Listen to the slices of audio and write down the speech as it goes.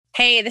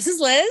Hey, this is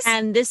Liz.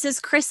 And this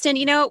is Kristen.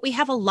 We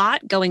have a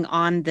lot going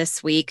on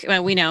this week.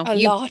 Well, we know A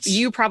lot.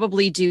 you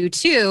probably do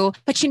too.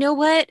 But you know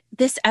what?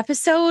 This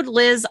episode,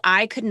 Liz,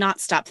 I could not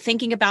stop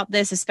thinking about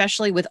this,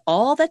 especially with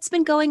all that's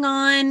been going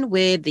on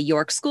with the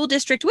York School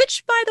District,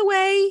 which, by the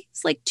way,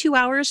 is like 2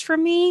 hours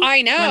from me.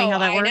 I know. Funny how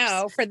that works.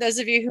 Know. For those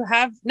of you who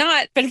have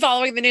not been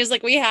following the news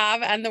like we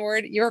have, and the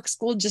word York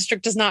School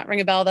District does not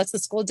ring a bell, that's the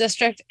school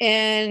district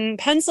in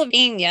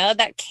Pennsylvania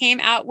that came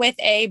out with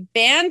a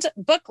banned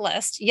book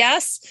list.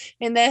 Yes,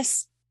 in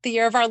the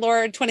year of our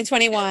Lord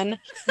 2021,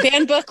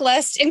 banned book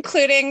list,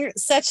 including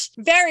such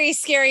very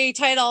scary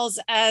titles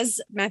as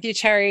Matthew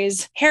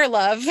Cherry's Hair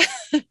Love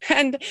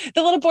and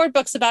the little board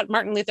books about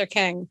Martin Luther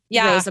King.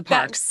 Yeah, Rosa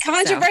Parks.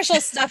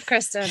 Controversial stuff,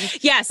 Kristen.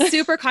 Yes,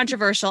 super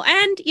controversial.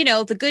 And,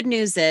 the good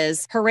news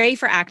is, hooray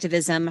for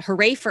activism,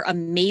 hooray for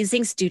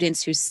amazing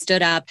students who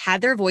stood up,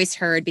 had their voice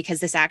heard, because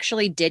this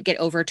actually did get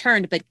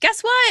overturned. But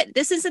guess what?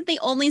 This isn't the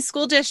only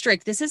school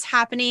district. This is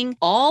happening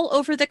all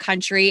over the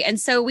country. And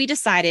so we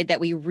decided that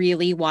we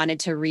really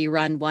wanted to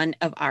rerun one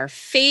of our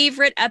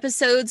favorite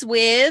episodes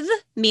with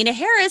Meena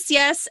Harris.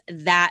 Yes,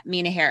 that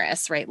Meena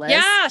Harris, right, Liz?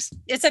 Yes,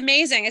 it's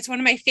amazing. It's one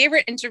of my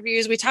favorite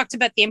interviews. We talked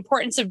about the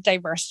importance of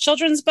diverse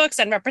children's books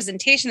and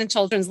representation in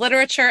children's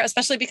literature,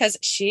 especially because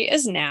she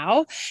is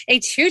now a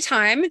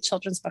 2-time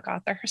children's book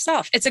author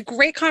herself. It's a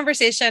great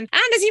conversation.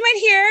 And as you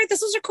might hear,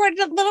 this was recorded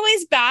a little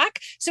ways back.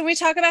 So we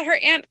talk about her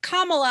Aunt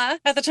Kamala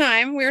at the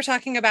time. We were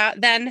talking about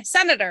then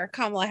Senator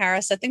Kamala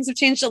Harris. So things have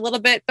changed a little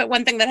bit, but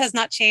one thing that has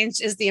not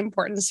changed is the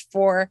importance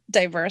for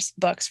diverse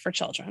books for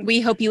children.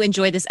 We hope you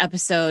enjoy this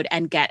episode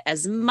and get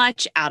as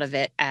much out of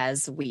it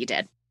as we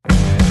did.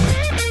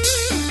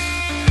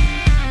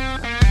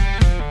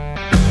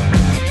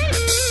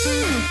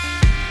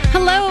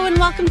 Hello and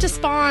welcome to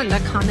Spawned, a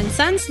common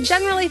sense,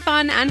 generally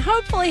fun, and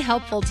hopefully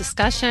helpful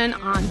discussion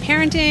on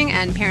parenting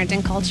and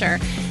parenting culture.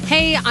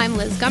 Hey, I'm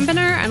Liz Gumbiner,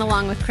 and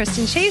along with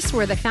Kristen Chase,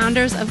 we're the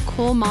founders of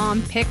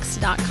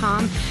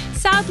CoolMomPicks.com.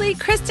 Sadly,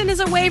 Kristen is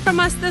away from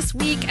us this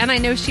week, and I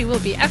know she will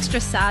be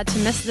extra sad to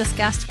miss this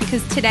guest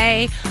because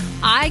today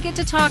I get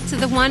to talk to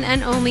the one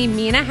and only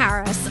Meena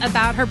Harris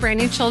about her brand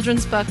new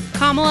children's book,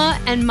 Kamala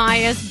and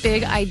Maya's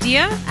Big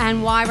Idea,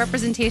 and why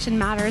representation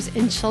matters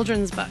in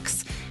children's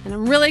books. And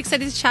I'm really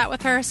excited to chat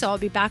with her, so I'll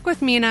be back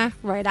with Meena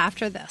right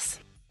after this.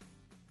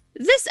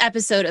 This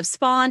episode of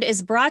Spawned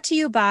is brought to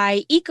you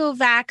by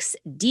Ecovacs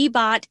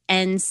D-Bot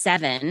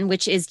N7,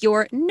 which is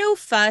your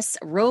no-fuss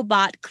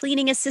robot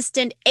cleaning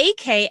assistant,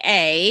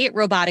 aka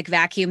robotic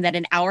vacuum that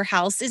in our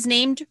house is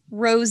named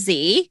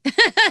Rosie.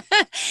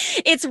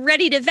 It's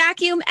ready to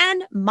vacuum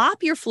and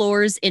mop your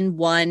floors in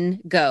one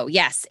go.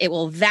 Yes, it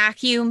will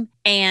vacuum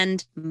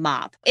and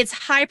mop. Its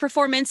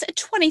high-performance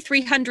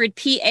 2300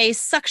 PA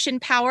suction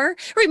power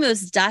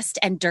removes dust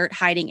and dirt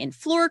hiding in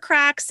floor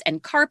cracks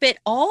and carpet,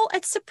 all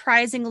at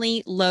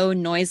surprisingly low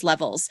noise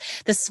levels.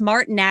 The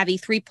Smart Navi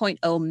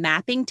 3.0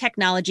 mapping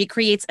technology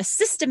creates a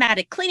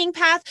systematic cleaning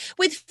path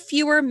with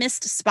fewer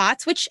missed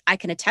spots, which I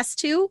can attest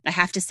to. I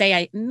have to say,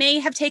 I may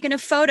have taken a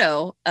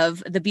photo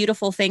of the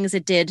beautiful things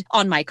it did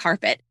on my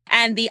carpet.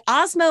 And the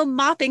Osmo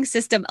mopping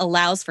system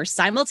allows for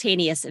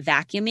simultaneous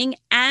vacuuming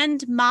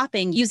and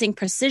mopping using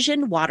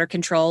precision water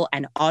control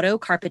and auto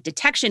carpet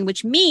detection,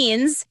 which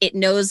means it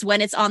knows when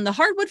it's on the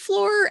hardwood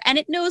floor and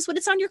it knows when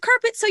it's on your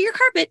carpet so your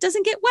carpet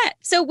doesn't get wet.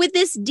 So with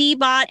this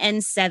D-Bot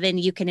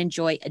N7, you can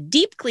enjoy a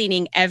deep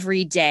cleaning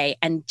every day.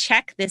 And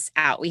check this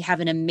out. We have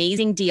an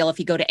amazing deal. If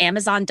you go to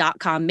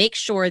Amazon.com, make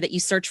sure that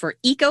you search for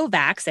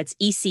Ecovacs, that's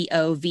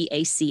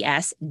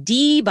ECOVACS,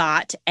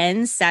 D-Bot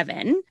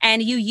N7,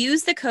 and you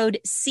use the code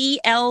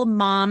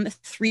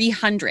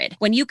CLMOM300.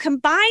 When you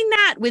combine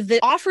that with the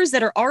offers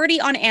that are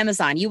already on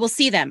Amazon, you will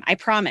see them, I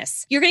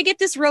promise. You're going to get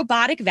this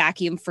robotic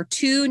vacuum for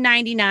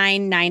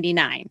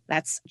 $299.99.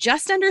 That's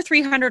just under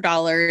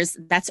 $300.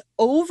 That's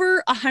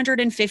over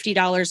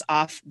 $150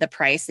 off the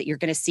price that you're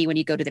going to see when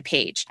you go to the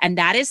page. And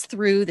that is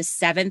through the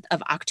 7th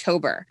of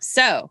October.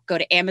 So go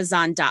to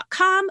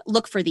Amazon.com,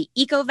 look for the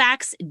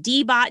Ecovacs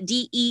D-Bot,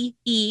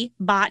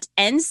 D-E-E-Bot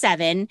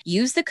N7,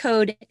 use the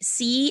code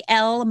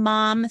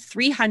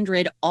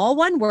CLMOM300, all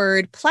one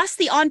word, plus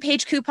the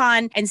on-page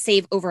coupon, and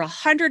save over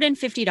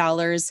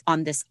 $150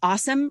 on this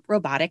awesome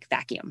robotic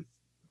vacuum.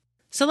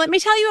 So let me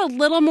tell you a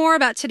little more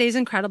about today's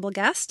incredible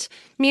guest.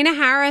 Meena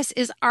Harris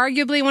is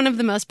arguably one of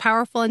the most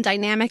powerful and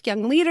dynamic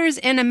young leaders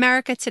in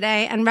America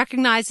today and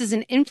recognized as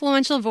an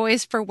influential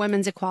voice for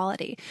women's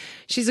equality.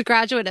 She's a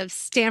graduate of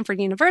Stanford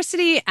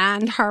University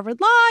and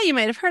Harvard Law. You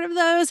might have heard of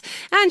those.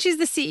 And she's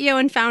the CEO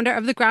and founder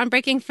of the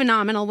groundbreaking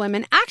Phenomenal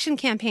Women Action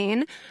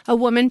Campaign, a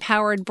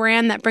woman-powered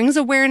brand that brings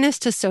awareness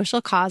to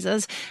social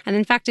causes. And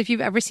in fact, if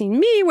you've ever seen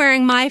me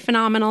wearing my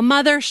Phenomenal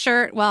Mother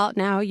shirt, well,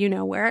 now you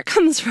know where it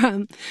comes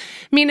from.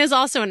 Meena's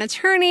also an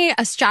attorney,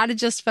 a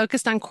strategist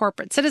focused on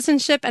corporate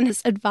citizenship, and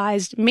has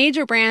advised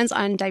major brands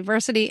on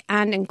diversity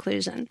and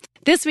inclusion.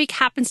 This week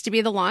happens to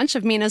be the launch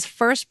of Meena's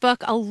first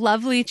book, a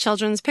lovely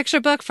children's picture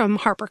book from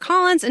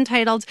HarperCollins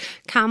entitled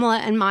Kamala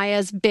and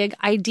Maya's Big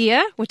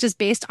Idea, which is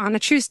based on a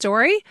true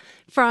story.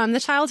 from the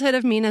childhood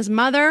of Mina's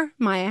mother,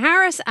 Maya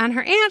Harris, and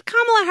her aunt,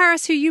 Kamala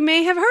Harris, who you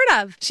may have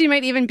heard of. She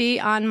might even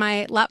be on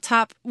my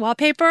laptop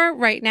wallpaper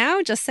right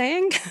now, just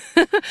saying.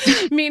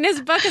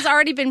 Mina's book has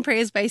already been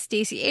praised by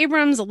Stacey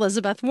Abrams,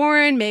 Elizabeth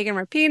Warren, Megan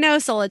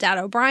Rapinoe, Soledad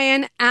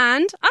O'Brien,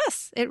 and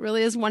us. It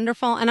really is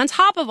wonderful. And on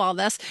top of all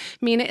this,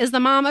 Mina is the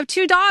mom of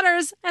 2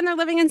 daughters, and they're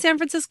living in San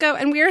Francisco.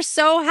 And we are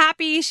so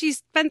happy she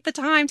spent the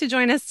time to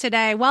join us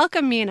today.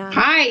 Welcome, Mina.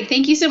 Hi,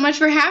 thank you so much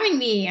for having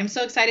me. I'm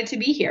so excited to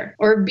be here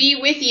or be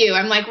with you.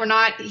 I'm like, we're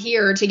not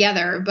here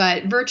together,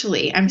 but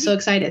virtually. I'm so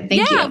excited.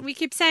 Thank you. Yeah, we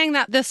keep saying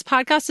that this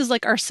podcast is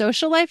like our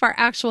social life, our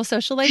actual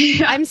social life.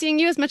 Yeah. I'm seeing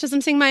you as much as I'm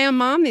seeing my own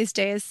mom these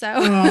days. So.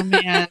 Oh,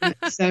 man.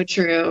 So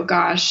true.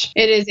 Gosh,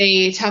 it is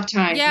a tough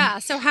time. Yeah.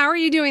 So how are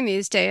you doing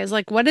these days?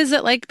 Like, what is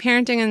it like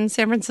parenting in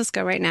San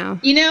Francisco right now?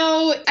 You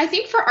know, I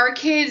think for our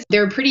kids,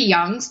 they're pretty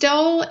young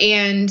still.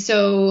 And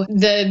so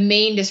the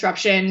main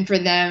disruption for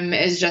them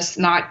is just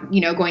not,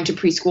 going to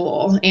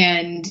preschool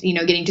and,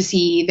 getting to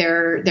see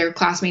their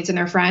classmates and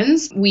their friends.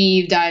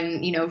 We've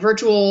done,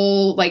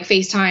 virtual like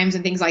FaceTimes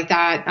and things like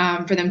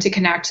that for them to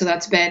connect. So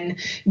that's been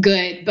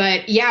good.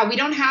 But yeah, we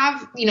don't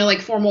have, like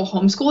formal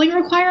homeschooling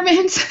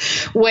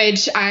requirements,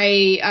 which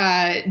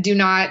I do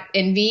not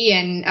envy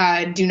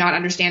and do not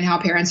understand how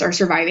parents are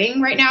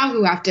surviving right now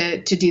who have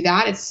to do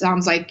that. It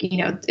sounds like,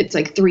 it's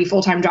like 3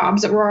 full-time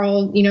jobs that we're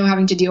all,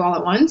 having to do all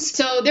at once.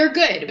 So they're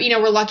good.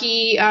 We're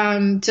lucky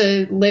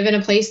to live in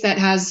a place that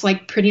has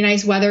like pretty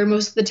nice weather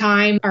most of the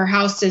time. Our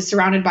house is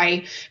surrounded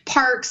by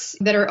parks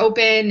that are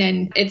open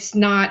and it's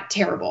not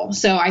terrible.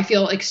 So I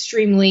feel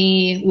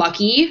extremely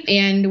lucky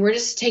and we're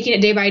just taking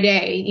it day by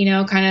day,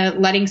 kind of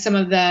letting some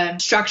of the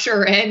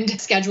structure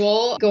and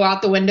schedule go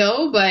out the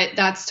window, but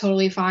that's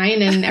totally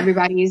fine. And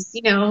everybody's,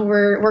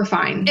 we're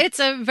fine. It's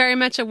very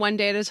much a one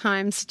day at a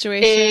time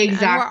situation.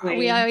 Exactly.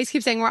 We always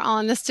keep saying we're all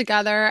in this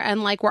together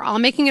and like we're all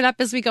making it up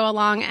as we go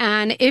along.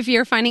 And if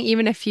you're finding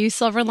even a few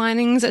silver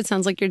linings, it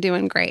sounds like you're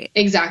doing great.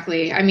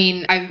 Exactly. I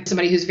mean, I'm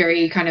somebody who's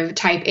very kind of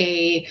type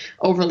A,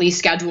 overly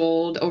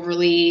scheduled,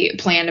 overly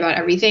planned about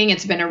everything.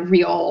 It's been a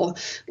real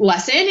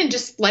lesson in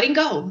just letting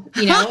go,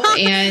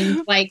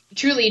 and like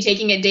truly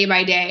taking it day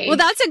by day. Well,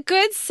 that's a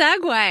good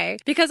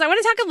segue because I want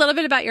to talk a little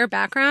bit about your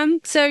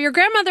background. So your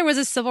grandmother was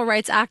a civil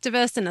rights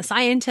activist and a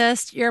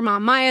scientist. Your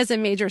mom, Maya, is a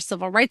major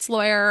civil rights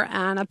lawyer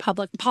and a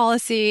public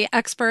policy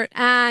expert.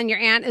 And your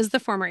aunt is the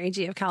former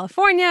AG of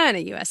California and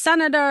a U.S.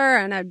 senator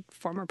and a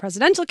former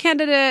presidential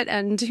candidate.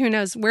 And who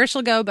knows where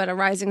she'll go, but a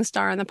rising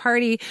star in the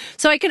party.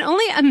 So I can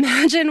only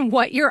imagine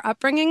what your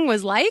upbringing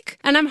was like.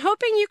 And I'm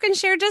hoping you can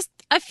share just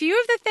a few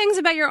of the things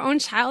about your own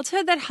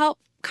childhood that help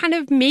kind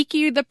of make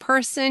you the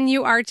person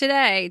you are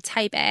today,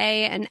 type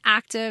A and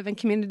active and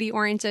community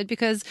oriented,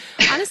 because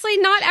honestly,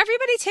 not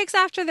everybody takes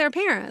after their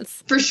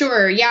parents. For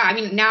sure. Yeah. I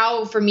mean,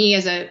 now for me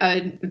as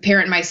a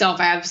parent myself,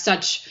 I have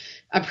such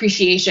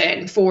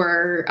appreciation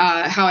for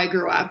how I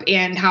grew up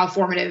and how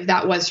formative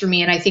that was for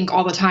me. And I think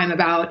all the time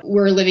about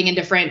we're living in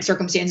different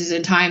circumstances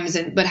and times,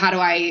 but how do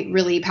I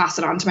really pass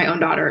it on to my own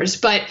daughters?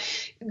 But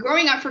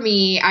growing up for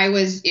me, I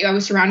was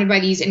surrounded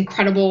by these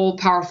incredible,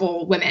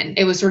 powerful women.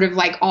 It was sort of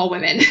like all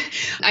women.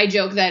 I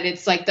joke that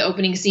it's like the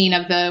opening scene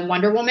of the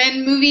Wonder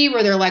Woman movie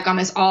where they're like on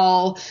this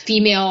all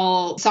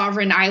female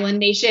sovereign island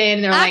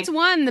nation. That's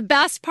the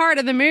best part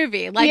of the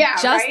movie. Like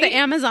the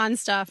Amazon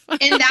stuff.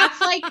 And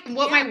that's like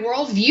what my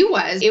worldview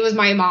was. It was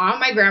my mom,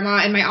 my grandma,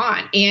 and my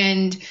aunt.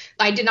 And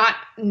I did not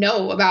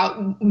know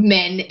about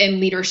men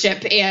and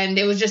leadership. And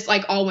it was just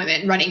like all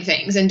women running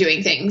things and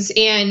doing things.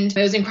 And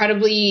it was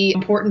incredibly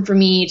important for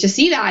me to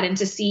see that and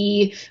to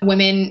see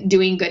women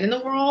doing good in the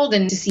world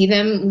and to see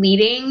them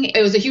leading.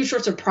 It was a huge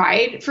source of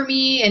pride for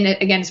me. And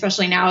again,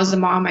 especially now as a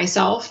mom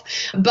myself,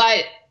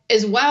 but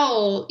as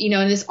well,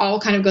 and this all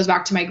kind of goes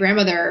back to my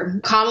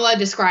grandmother. Kamala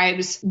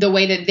describes the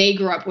way that they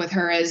grew up with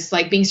her as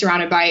like being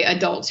surrounded by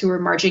adults who were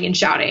marching and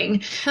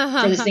shouting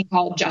for this thing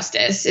called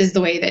justice is the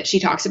way that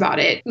she talks about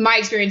it. My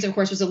experience, of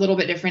course, was a little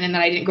bit different in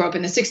that I didn't grow up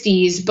in the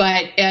 60s,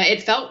 but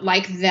it felt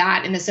like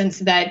that in the sense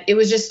that it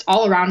was just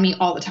all around me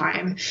all the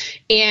time.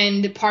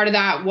 And part of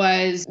that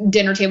was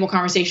dinner table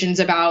conversations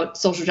about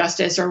social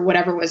justice or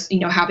whatever was,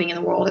 happening in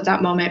the world at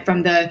that moment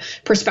from the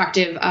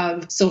perspective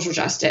of social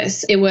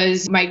justice. It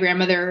was my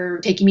grandmother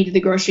taking me to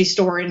the grocery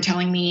store and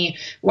telling me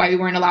why we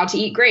weren't allowed to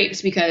eat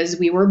grapes because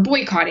we were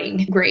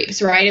boycotting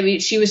grapes, right? I mean,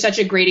 she was such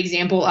a great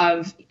example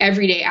of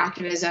everyday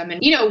activism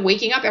and,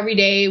 waking up every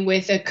day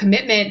with a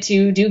commitment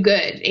to do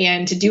good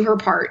and to do her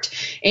part.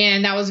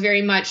 And that was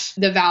very much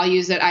the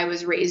values that I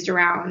was raised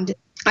around.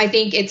 I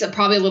think it's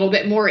probably a little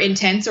bit more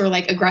intense or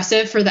like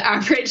aggressive for the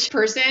average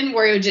person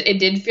where it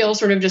did feel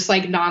sort of just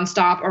like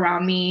nonstop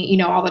around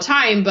me, all the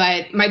time.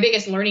 But my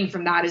biggest learning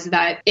from that is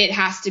that it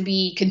has to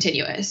be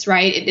continuous,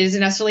 right? It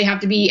doesn't necessarily have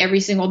to be every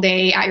single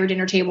day at your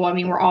dinner table. I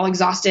mean, we're all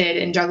exhausted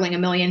and juggling a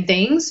million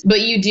things, but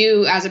you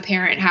do as a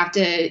parent have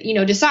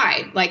to,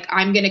 decide like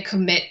I'm going to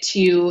commit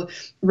to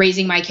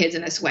raising my kids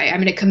in this way. I'm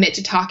going to commit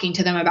to talking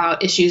to them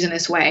about issues in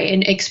this way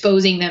and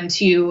exposing them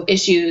to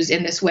issues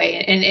in this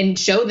way and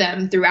show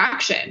them through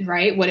action,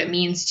 right? What it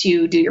means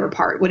to do your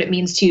part, what it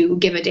means to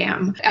give a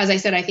damn. As I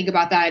said, I think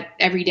about that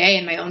every day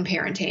in my own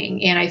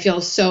parenting. And I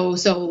feel so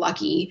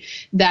lucky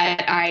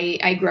that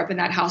I grew up in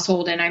that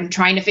household, and I'm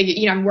trying to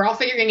figure, we're all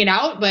figuring it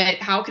out, but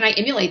how can I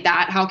emulate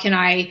that? How can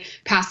I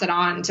pass it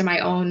on to my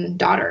own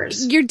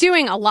daughters? You're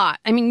doing a lot.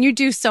 I mean, you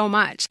do so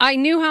much. I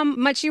knew how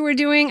much you were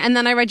doing, and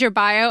then I read your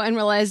bio and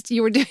realized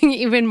you were doing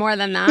even more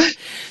than that.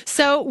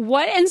 So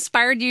what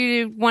inspired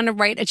you to want to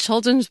write a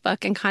children's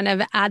book and kind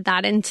of add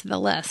that into the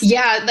list?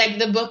 Yeah, like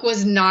the book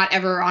was not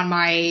ever on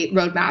my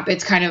roadmap.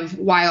 It's kind of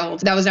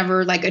wild. That was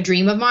never like a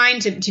dream of mine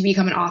to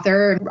become an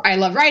author. I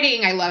love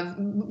writing. I love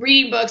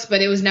reading books,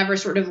 but it was never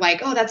sort of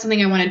like, oh, that's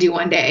something I want to do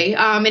one day.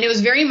 And it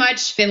was very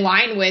much in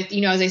line with,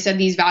 as I said,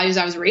 these values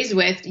I was raised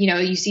with.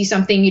 You see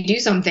something, you do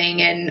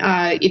something.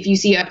 And if you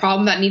see a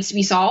problem that needs to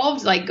be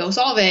solved, like go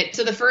solve it.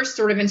 So the first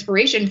sort of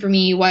inspiration for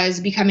me was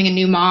becoming a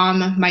new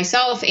mom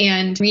myself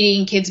and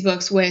reading kids'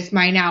 books with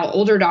my now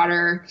older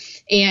daughter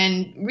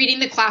and reading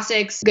the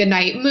classics,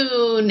 Goodnight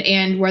Moon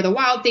and Where the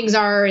Wild Things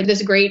Are,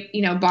 this great,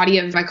 body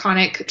of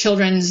iconic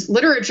children's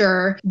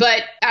literature.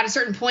 But at a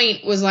certain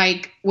point was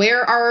like,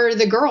 where are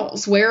the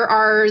girls? Where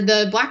are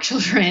the Black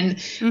children?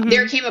 Mm-hmm.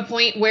 There came a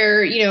point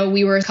where,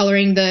 we were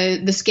coloring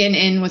the skin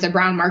in with a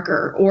brown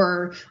marker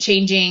or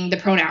changing the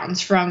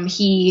pronouns from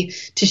he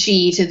to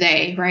she to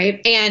they,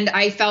 right? And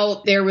I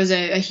felt there was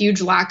a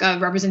huge lack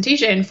of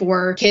representation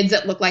for kids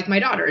that look like my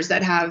daughters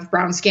that have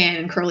brown skin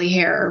and curly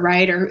hair,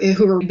 right? Or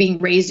who are being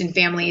raised in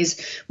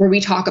families where we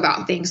talk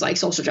about things like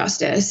social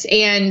justice.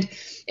 And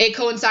it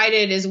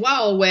coincided as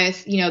well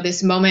with,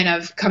 this moment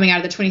of coming out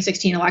of the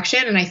 2016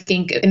 election. And I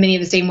think in many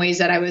of the same ways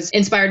that I was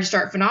inspired to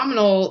start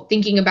Phenomenal,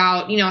 thinking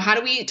about, how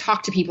do we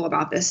talk to people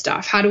about this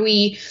stuff? How do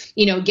we,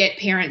 get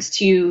parents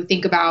to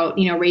think about,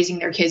 raising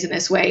their kids in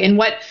this way? And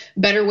what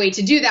better way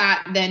to do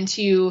that than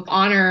to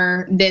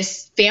honor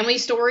this family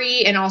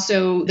story and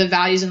also the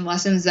values and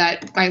lessons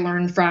that I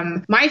learned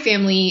from my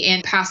family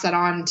and pass that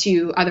on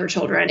to other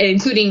children,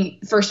 including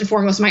first and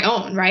foremost my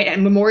own, right?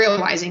 And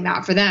memorializing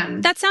that for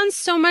them. That sounds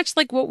so much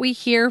like what we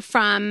hear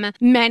from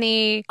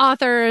many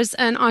authors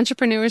and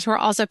entrepreneurs who are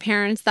also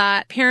parents,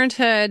 that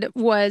parenthood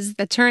was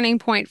the turning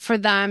point for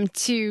them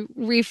to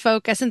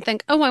refocus and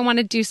think, oh, I want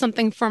to do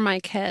something for my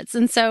kids.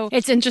 And so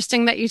it's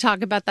interesting that you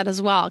talk about that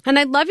as well. And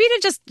I'd love you to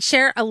just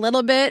share a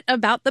little bit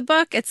about the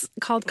book. It's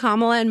called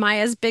Kamala and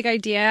Maya's Big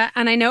Idea.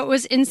 And I know it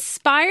was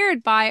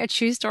inspired by a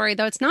true story,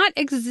 though it's not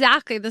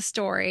exactly the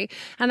story.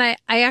 And I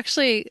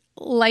actually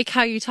like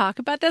how you talk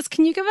about this.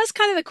 Can you give us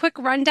kind of a quick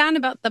rundown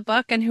about the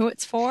book and who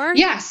it's for?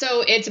 Yeah,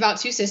 so it's about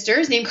two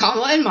sisters named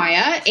Kamala and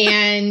Maya,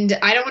 and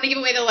I don't want to give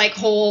away the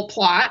whole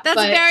plot.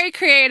 That's very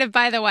creative,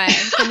 by the way,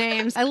 the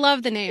names. I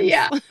love the names.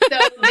 Yeah, so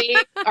they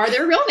are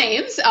their real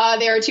names.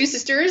 They are two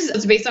sisters.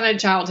 It's based on a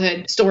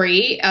childhood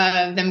story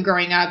of them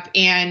growing up,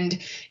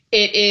 and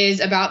it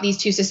is about these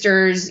two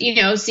sisters,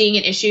 seeing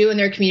an issue in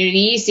their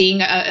community,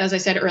 seeing, as I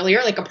said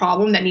earlier, like a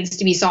problem that needs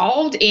to be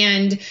solved,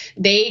 and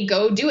they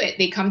go do it.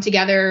 They come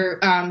together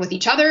with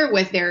each other,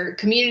 with their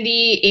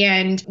community,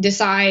 and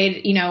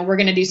decide, we're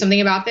going to do something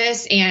about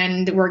this,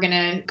 and we're going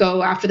to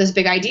go after this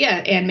big idea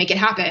and make it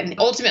happen.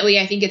 Ultimately,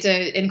 I think it's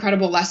an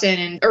incredible lesson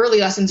and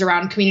early lessons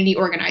around community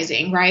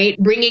organizing, right?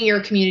 Bringing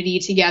your community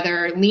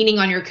together, leaning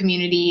on your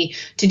community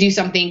to do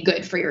something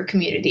good for your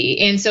community.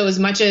 And so as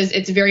much as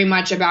it's very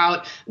much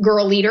about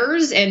girl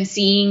leaders and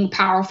seeing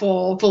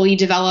powerful, fully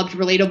developed,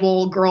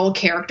 relatable girl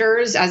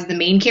characters as the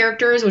main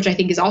characters, which I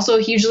think is also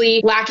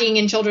hugely lacking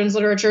in children's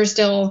literature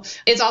still.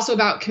 It's also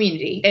about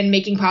community and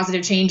making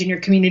positive change in your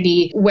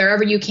community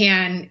wherever you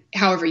can,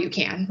 however you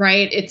can,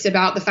 right? It's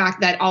about the fact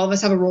that all of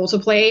us have a role to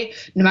play,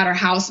 no matter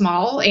how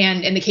small.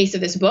 And in the case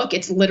of this book,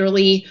 it's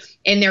literally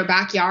in their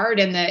backyard,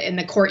 in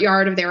the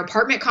courtyard of their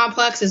apartment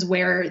complex is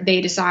where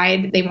they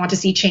decide they want to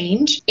see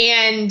change.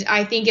 And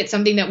I think it's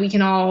something that we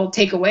can all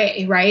take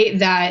away, right?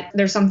 That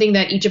there's something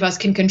that each of us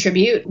can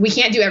contribute. We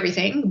can't do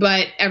everything,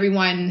 but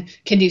everyone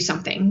can do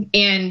something.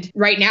 And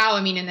right now,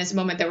 in this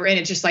moment that we're in,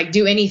 it's just like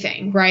do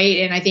anything, right?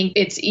 And I think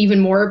it's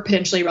even more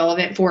potentially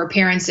relevant for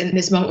parents in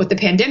this moment with the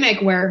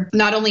pandemic, where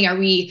not only are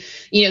we,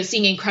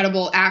 seeing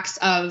incredible acts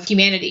of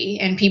humanity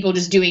and people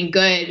just doing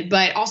good,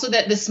 but also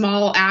that the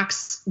small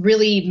acts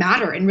really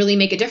matter and really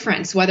make a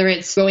difference, whether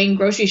it's going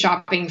grocery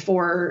shopping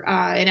for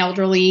an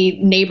elderly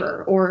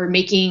neighbor or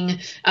making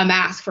a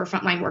mask for a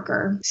frontline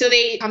worker. So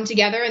they come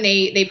together and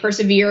they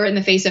persevere in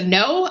the face of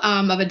no,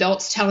 of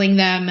adults telling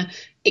them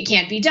it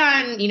can't be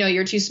done.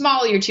 You're too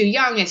small, you're too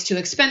young, it's too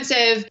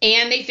expensive,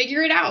 and they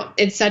figure it out.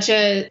 It's such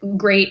a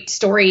great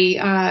story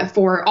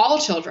for all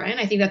children.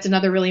 I think that's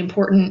another really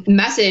important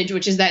message,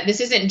 which is that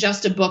this isn't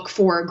just a book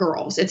for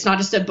girls. It's not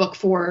just a book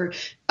for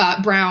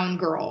brown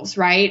girls,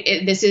 right?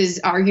 This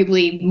is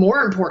arguably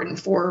more important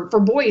for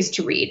boys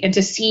to read and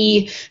to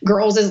see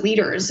girls as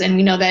leaders. And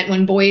we know that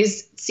when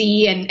boys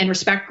see and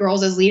respect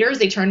girls as leaders,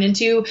 they turn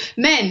into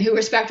men who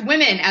respect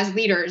women as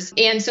leaders.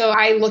 And so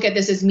I look at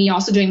this as me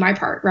also doing my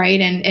part, right?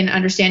 and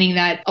understanding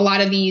that a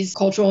lot of these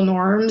cultural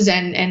norms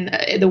and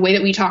the way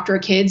that we talk to our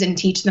kids and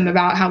teach them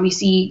about how we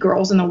see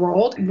girls in the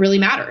world really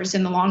matters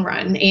in the long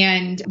run.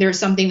 And there's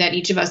something that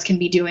each of us can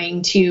be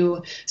doing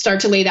to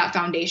start to lay that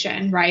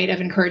foundation, right,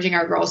 of encouraging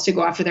our girls to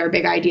go after their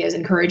big ideas,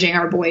 encouraging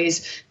our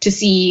boys to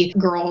see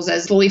girls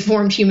as fully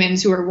formed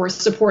humans who are worth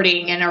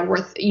supporting and are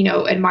worth,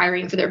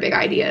 admiring for their big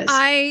ideas.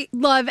 I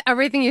love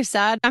everything you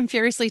said. I'm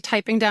furiously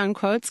typing down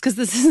quotes because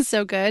this is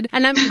so good.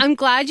 And I'm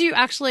glad you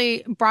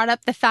actually brought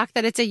up the fact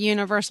that it's a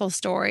universal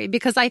story,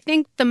 because I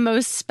think the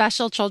most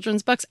special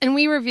children's books, and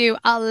we review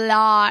a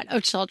lot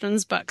of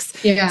children's books.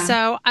 Yeah.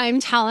 So I'm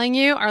telling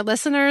you, our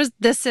listeners,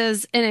 this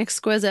is an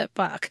exquisite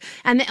book.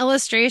 And the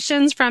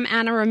illustrations from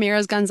Ana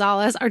Ramirez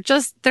Gonzalez are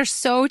they're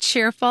so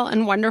cheerful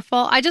and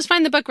wonderful. I just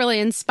find the book really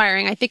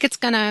inspiring. I think it's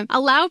going to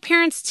allow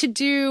parents to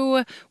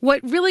do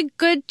what really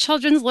good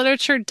children's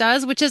literature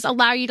does, which is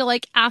allow you to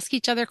ask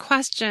each other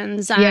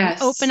questions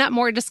and open up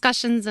more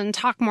discussions and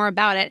talk more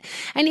about it.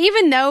 And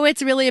even though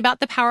it's really about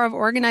the power of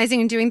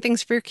organizing and doing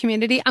things for your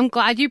community, I'm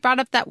glad you brought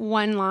up that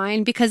one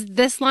line, because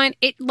this line,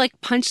 it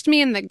punched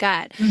me in the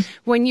gut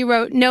when you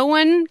wrote, no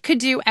one could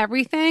do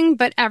everything,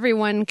 but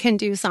everyone can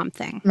do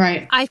something.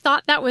 Right. I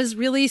thought that was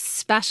really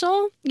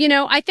special.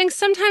 I think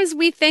sometimes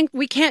we think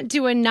we can't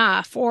do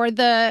enough, or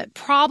the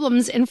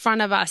problems in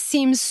front of us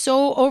seem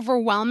so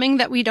overwhelming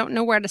that we don't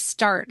know where to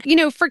start.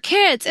 For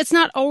kids, it's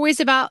not always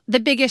about the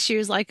big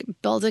issues like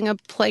building a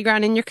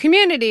playground in your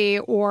community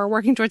or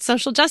working towards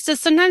social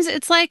justice. Sometimes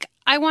it's like,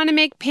 I want to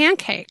make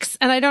pancakes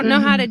and I don't know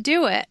how to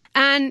do it.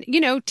 And,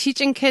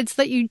 teaching kids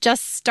that you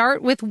just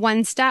start with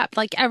one step,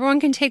 everyone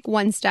can take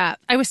one step.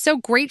 I was so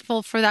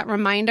grateful for that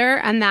reminder,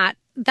 and that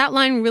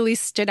line really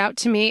stood out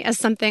to me as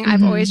something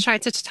I've always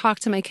tried to talk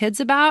to my kids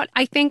about.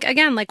 I think,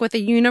 again, with a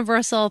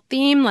universal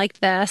theme like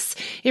this,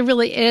 it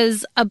really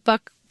is a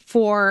book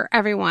for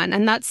everyone.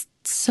 And that's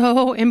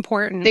so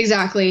important.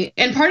 Exactly.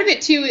 And part of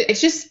it too, it's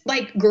just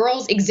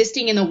girls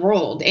existing in the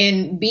world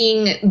and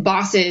being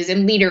bosses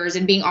and leaders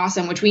and being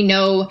awesome, which we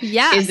know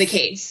is the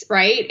case,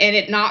 right? And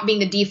it not being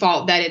the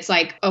default that it's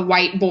a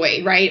white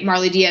boy, right?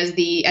 Marley Diaz,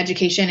 the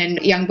education and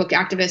young book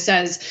activist,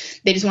 says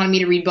they just wanted me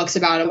to read books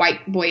about a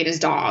white boy and his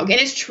dog. And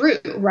it's true,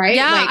 right?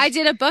 Yeah, I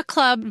did a book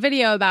club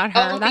video about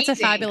her. That's a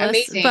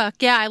fabulous book.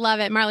 Yeah, I love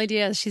it. Marley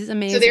Diaz, she's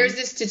amazing. So there's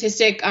this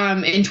statistic,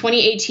 in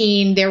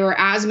 2018, there were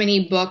as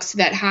many books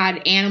that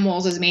had animals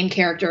as main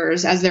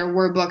characters as there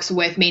were books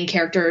with main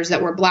characters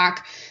that were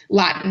Black,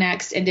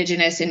 Latinx,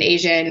 Indigenous, and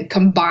Asian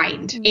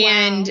combined. Wow.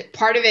 And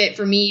part of it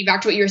for me,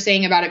 back to what you were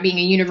saying about it being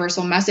a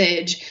universal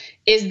message,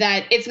 is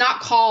that it's not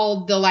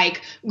called the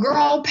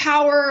girl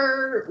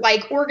power,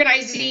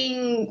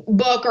 organizing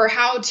book or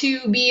how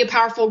to be a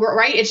powerful girl,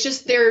 right? It's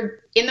just they're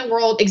in the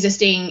world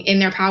existing in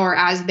their power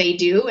as they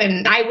do.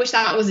 And I wish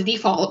that was the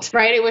default,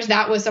 right? I wish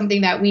that was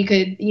something that we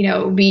could,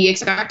 be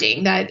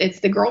expecting, that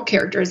it's the girl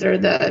characters that are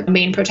the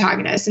main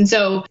protagonists. And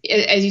so,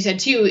 as you said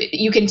too,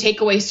 you can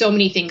take away so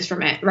many things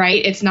from it,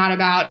 right? It's not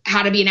about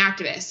how to be an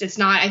activist. It's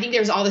not, I think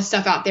there's all this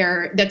stuff out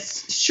there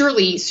that's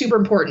surely super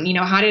important,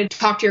 how to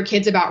talk to your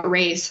kids about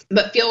race,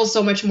 but feels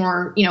so much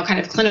more, kind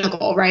of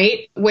clinical,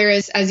 right?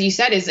 Whereas, as you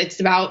said, it's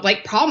about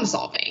problem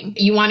solving.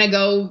 You want to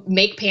go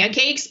make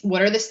pancakes.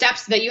 What are the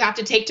steps that you have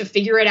to take to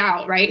figure it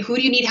out, right? Who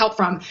do you need help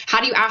from? How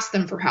do you ask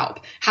them for help?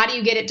 How do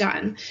you get it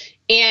done?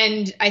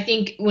 And I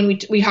think when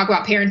we talk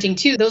about parenting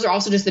too, those are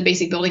also just the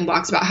basic building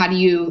blocks about how do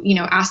you,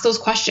 ask those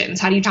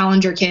questions? How do you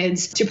challenge your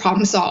kids to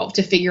problem solve,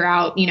 to figure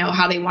out,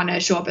 how they want to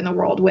show up in the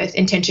world with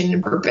intention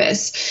and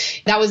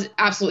purpose? That was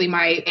absolutely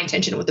my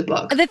intention with the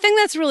book. The thing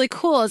that's really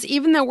cool is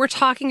even though we're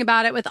talking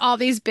about it with all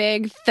these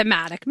big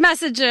thematic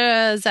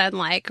messages and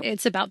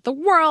it's about the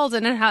world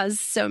and it has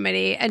so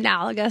many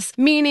analogous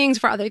meanings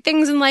for other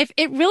things in life,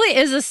 it really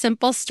is a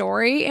simple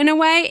story in a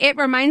way. It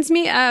reminds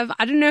me of,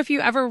 I don't know if you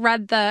ever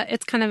read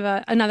it's kind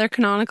of another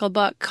canonical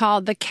book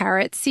called The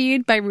Carrot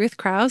Seed by Ruth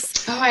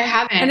Krauss. Oh, I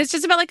haven't. And it's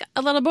just about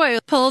a little boy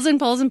who pulls and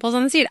pulls and pulls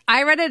on the seed.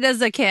 I read it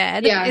as a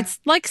kid. Yeah. It's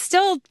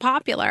still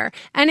popular.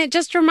 And it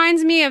just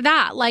reminds me of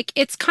that.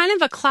 It's kind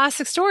of a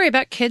classic story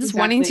about kids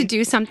wanting to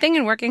do something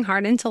and working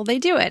hard until they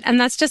do it. And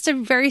that's just a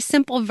very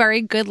simple,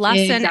 very good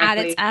lesson at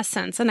its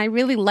essence. And I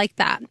really like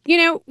that.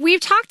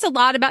 We've talked a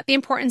lot about the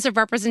importance of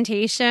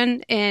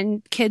representation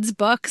in kids'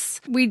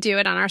 books. We do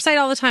it on our site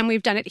all the time.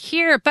 We've done it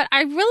here. But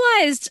I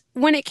realized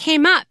when it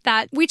came up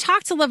that we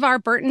talked to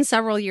LeVar Burton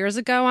several years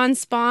ago on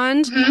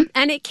Spawned,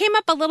 and it came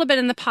up a little bit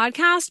in the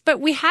podcast, but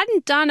we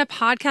hadn't done a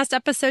podcast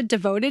episode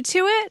devoted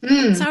to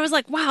it. So I was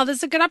like, wow, this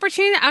is a good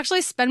opportunity to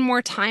actually spend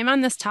more time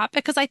on this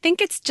topic because I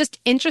think it's just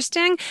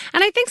interesting.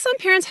 And I think some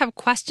parents have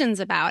questions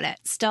about it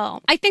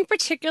still. I think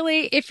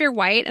particularly if you're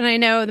white, and I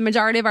know the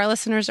majority of our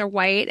listeners are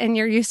white and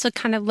you're used to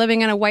kind of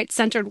living in a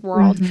white-centered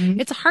world,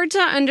 it's hard to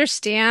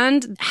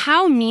understand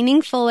how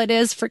meaningful it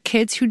is for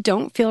kids who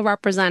don't feel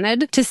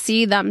represented to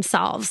see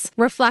themselves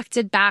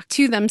reflected back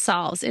to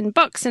themselves in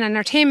books and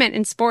entertainment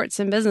and sports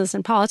and business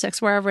and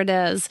politics, wherever it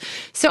is.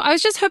 So I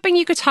was just hoping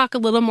you could talk a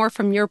little more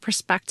from your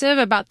perspective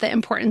about the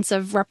importance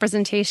of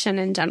representation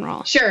in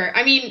general. Sure.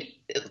 I mean,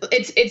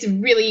 it's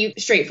really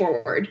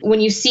straightforward.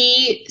 When you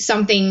see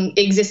something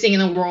existing in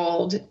the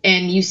world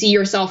and you see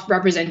yourself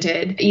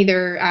represented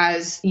either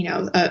as,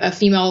 a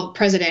female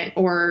president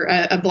or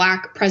a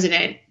Black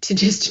president, to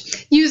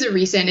just use a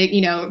recent,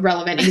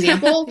 relevant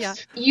example, Yeah.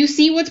 You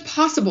see what's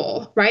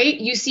possible, right?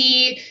 You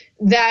see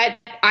that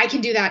I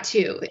can do that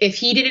too. If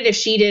he did it, if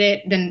she did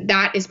it, then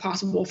that is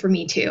possible for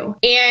me too.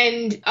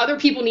 And other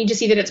people need to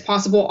see that it's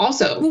possible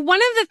also. Well, one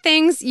of the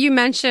things you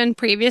mentioned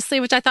previously,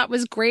 which I thought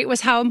was great,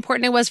 was how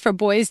important it was for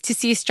boys to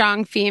see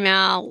strong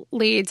female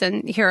leads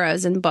and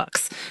heroes in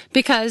books,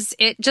 because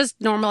it just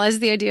normalizes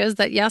the ideas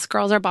that, yes,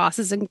 girls are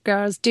bosses and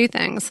girls do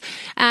things.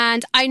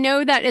 And I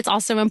know that it's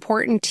also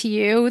important to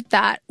you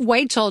that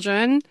white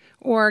children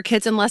or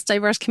kids in less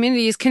diverse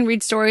communities can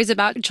read stories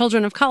about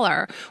children of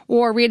color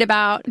or read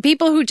about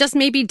people who just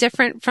may be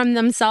different from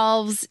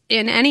themselves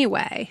in any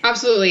way.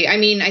 Absolutely. I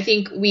mean, I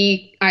think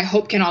I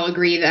hope can all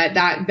agree that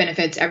that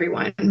benefits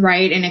everyone,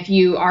 right? And if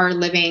you are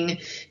living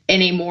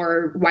in a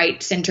more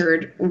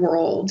white-centered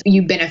world,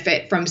 you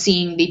benefit from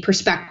seeing the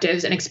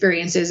perspectives and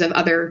experiences of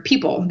other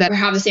people that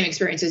have the same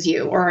experience as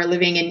you or are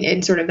living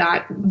in sort of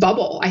that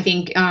bubble. I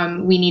think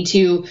we need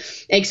to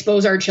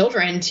expose our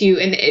children to,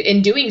 and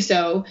in doing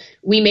so,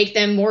 we make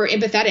them more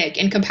empathetic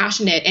and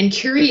compassionate and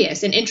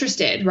curious and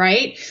interested,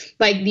 right?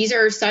 Like these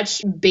are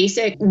such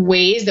basic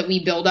ways that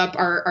we build up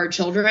our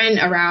children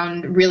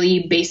around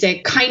really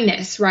basic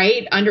kindness,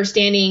 right?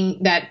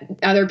 Understanding that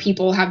other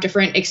people have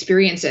different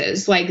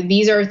experiences. Like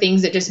these are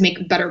things that just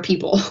make better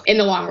people in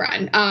the long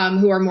run,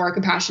 who are more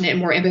compassionate,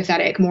 more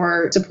empathetic,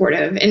 more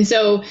supportive. And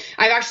so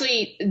I've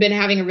actually been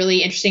having a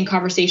really interesting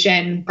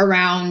conversation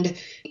around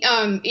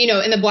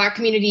in the Black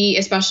community,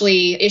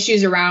 especially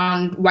issues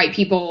around white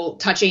people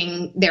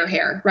touching their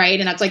hair, right?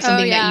 And that's like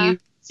something that you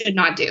should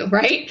not do,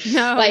 right?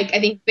 No. Like I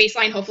think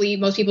baseline, hopefully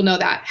most people know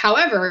that.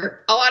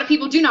 However, a lot of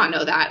people do not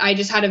know that. I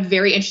just had a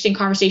very interesting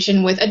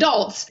conversation with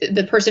adults.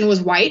 The person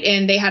was white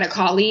and they had a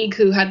colleague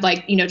who had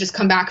just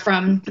come back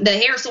from the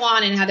hair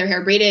salon and had their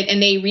hair braided,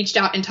 and they reached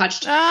out and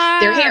touched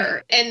their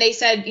hair. And they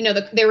said,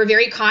 they were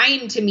very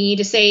kind to me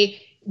to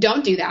say,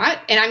 don't do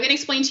that. And I'm going to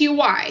explain to you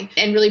why,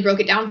 and really broke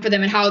it down for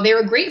them and how they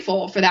were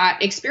grateful for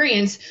that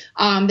experience,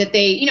 that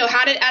they,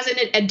 had it as an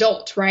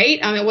adult, right?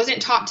 It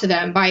wasn't taught to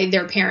them by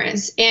their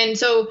parents. And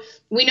so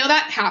we know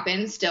that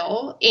happens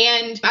still.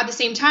 And at the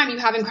same time, you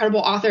have incredible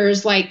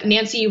authors like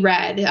Nancy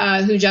Redd,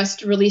 who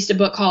just released a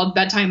book called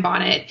Bedtime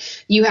Bonnet.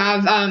 You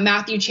have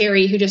Matthew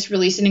Cherry, who just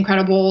released an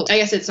incredible, I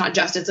guess it's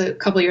a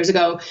couple of years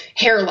ago,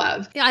 Hair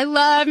Love. Yeah, I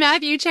love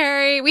Matthew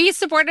Cherry. We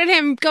supported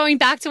him going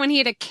back to when he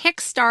had a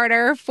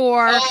Kickstarter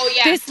for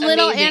this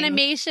little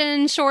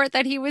animation short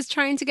that he was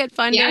trying to get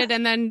funded,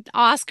 and then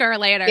Oscar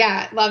later.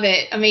 Yeah, love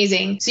it.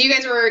 Amazing. So you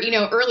guys were,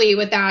 early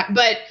with that.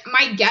 But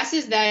my guess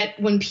is that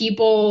when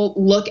people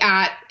look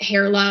at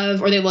Hair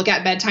Love or they look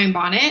at Bedtime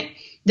Bonnet,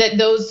 that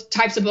those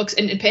types of books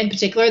in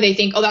particular, they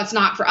think, oh, that's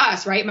not for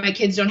us, right? My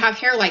kids don't have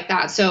hair like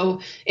that, so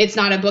it's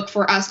not a book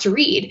for us to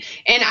read.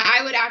 And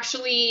I would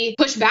actually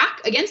push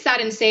back against that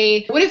and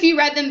say, what if you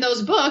read them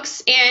those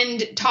books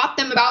and taught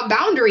them about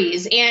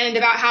boundaries and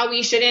about how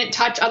we shouldn't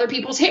touch other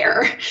people's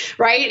hair,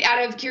 right?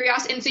 Out of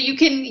curiosity. And so you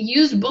can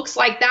use books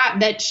like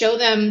that show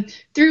them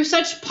through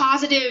such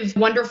positive,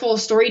 wonderful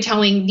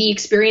storytelling, the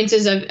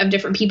experiences of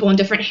different people and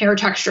different hair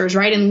textures,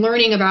 right? And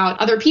learning about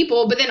other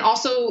people, but then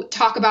also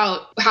talk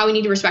about how we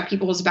need to respect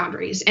people's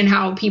boundaries and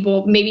how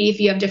people, maybe if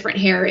you have different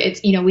hair,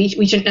 it's, we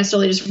shouldn't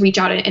necessarily just reach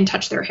out and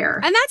touch their hair.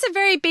 And that's a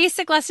very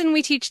basic lesson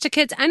we teach to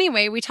kids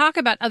anyway. We talk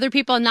about other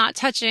people not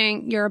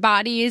touching your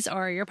bodies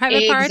or your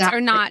private parts,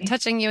 or not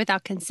touching you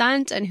without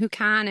consent, and who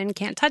can and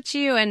can't touch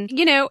you. And,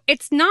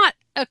 it's not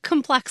a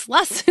complex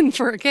lesson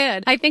for a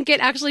kid. I think it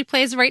actually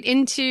plays right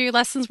into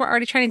lessons we're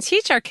already trying to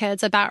teach our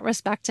kids about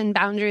respect and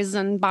boundaries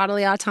and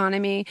bodily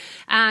autonomy.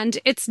 And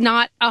it's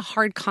not a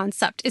hard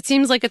concept. It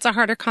seems like it's a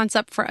harder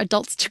concept for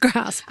adults to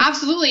grasp.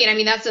 Absolutely. And I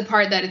mean, that's the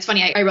part that it's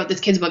funny. I wrote this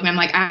kids book and I'm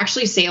like, I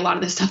actually say a lot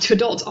of this stuff to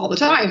adults all the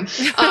time.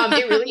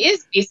 It really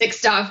is basic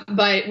stuff,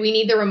 but we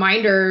need the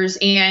reminders.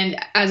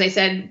 And as I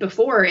said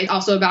before, it's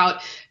also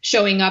about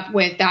showing up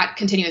with that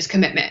continuous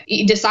commitment,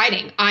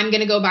 deciding I'm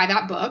going to go buy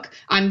that book.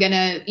 I'm going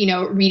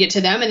to, read it to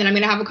them. And then I'm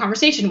going to have a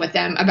conversation with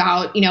them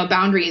about,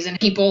 boundaries and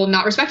people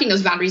not respecting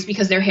those boundaries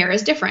because their hair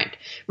is different,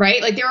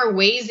 right? Like there are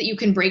ways that you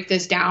can break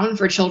this down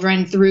for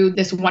children through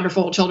this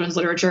wonderful children's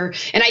literature.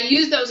 And I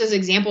use those as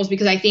examples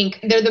because I think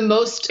they're the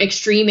most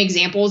extreme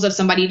examples of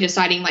somebody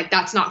deciding like,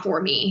 that's not for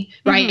me,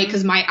 right? Mm-hmm.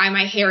 Because my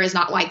hair is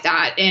not like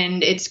that.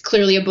 And it's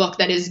clearly a book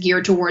that is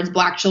geared towards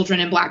Black children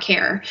and Black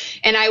hair.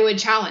 And I would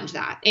challenge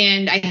that.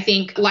 And I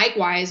think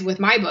likewise with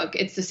my book,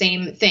 it's the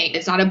same thing.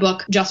 It's not a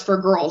book just for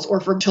girls or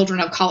for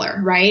children of color,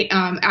 right?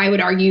 I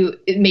would argue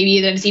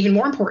maybe that it's even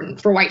more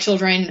important for white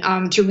children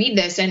to read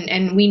this.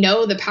 And we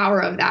know the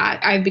power of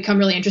that. I've become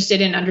really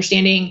interested in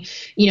understanding,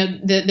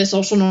 the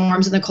social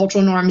norms and the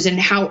cultural norms and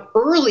how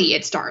early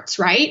it starts,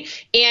 right?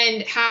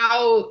 And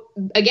how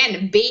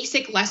again,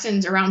 basic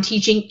lessons around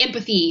teaching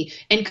empathy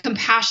and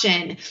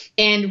compassion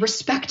and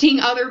respecting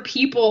other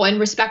people and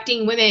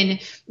respecting women.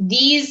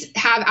 These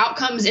have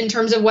outcomes in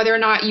terms of whether or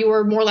not you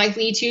are more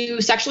likely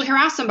to sexually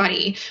harass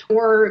somebody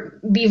or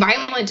be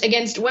violent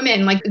against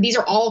women. Like, these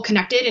are all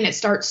connected, and it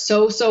starts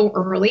so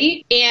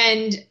early.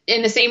 And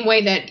in the same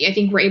way that I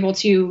think we're able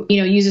to,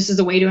 use this as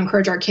a way to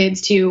encourage our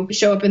kids to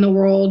show up in the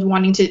world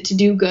wanting to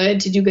do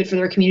good for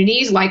their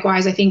communities.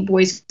 Likewise, I think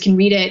boys can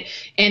read it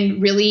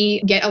and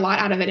really get a lot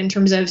out of it in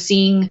terms of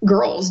seeing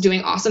girls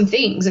doing awesome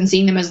things and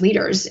seeing them as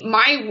leaders.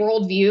 My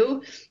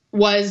worldview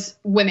was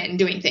women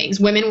doing things.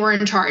 Women were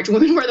in charge.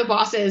 Women were the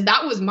bosses.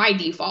 That was my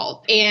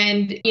default.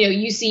 And,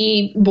 you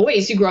see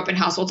boys who grew up in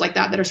households like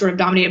that are sort of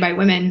dominated by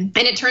women.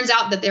 And it turns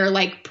out that they're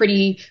like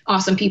pretty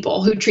awesome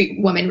people who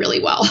treat women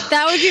really well.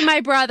 That would be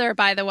my brother,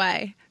 by the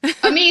way.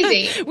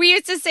 Amazing. We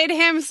used to say to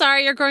him,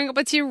 sorry, you're growing up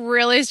with two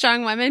really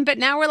strong women. But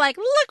now we're like,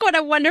 look what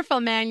a wonderful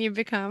man you've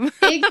become.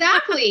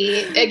 Exactly.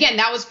 Again,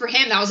 that was for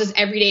him. That was his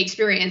everyday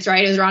experience,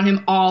 right? It was around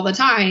him all the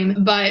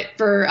time. But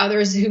for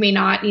others who may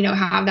not,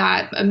 have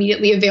that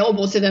immediately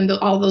available to them,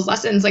 all those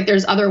lessons, like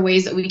there's other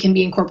ways that we can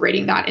be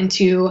incorporating that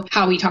into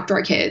how we talk to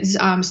our kids,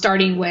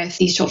 starting with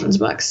these children's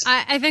books.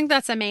 I think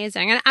that's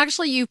amazing. And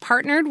actually, you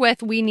partnered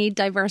with We Need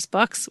Diverse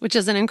Books, which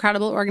is an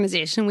incredible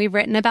organization. We've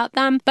written about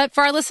them. But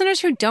for our listeners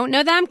who don't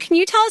know them, can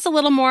you tell us a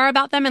little more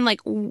about them and like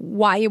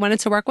why you wanted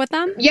to work with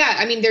them? Yeah,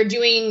 I mean, they're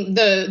doing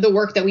the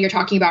work that we are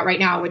talking about right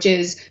now, which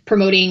is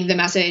promoting the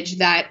message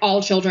that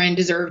all children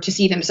deserve to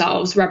see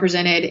themselves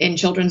represented in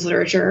children's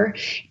literature,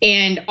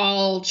 and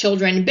all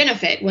children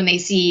benefit when they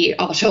see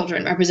all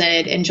children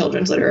represented in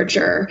children's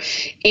literature.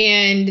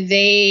 And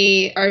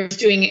they are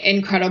doing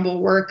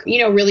incredible work,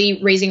 really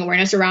raising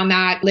awareness around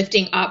that,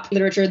 lifting up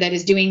literature that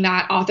is doing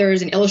that,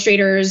 authors and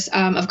illustrators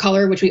of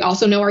color, which we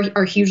also know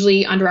are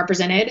hugely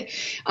underrepresented.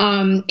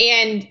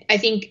 And I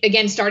think,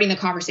 again, starting the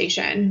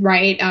conversation,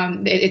 right?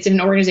 It's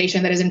an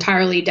organization that is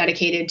entirely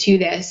dedicated to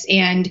this.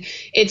 And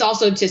it's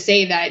also to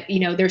say that,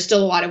 there's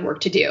still a lot of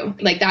work to do.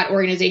 Like, that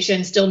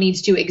organization still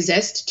needs to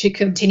exist to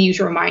continue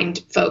to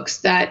remind folks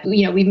that,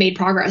 we've made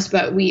progress,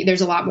 but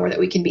there's a lot more that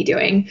we can be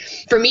doing.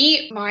 For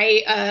me,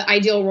 my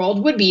ideal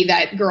world would be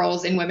that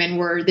girls and women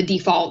were the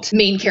default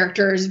main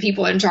characters,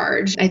 people in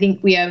charge. I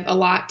think we have a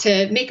lot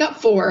to make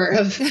up for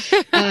of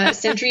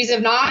centuries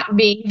of not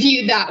being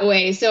viewed that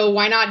way. So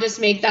why not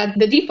just make that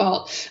the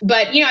default?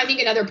 But, I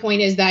think another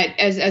point is that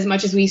as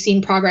much as we've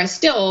seen progress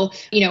still,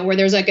 where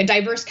there's like a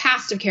diverse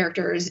cast of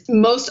characters,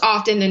 most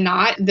often than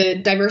not, the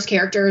diverse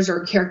characters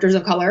or characters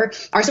of color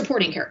are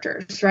supporting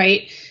characters,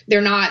 right?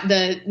 They're not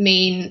the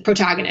main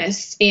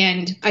protagonists.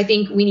 And I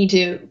think we need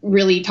to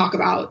really talk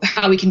about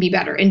how we can be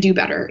better and do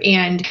better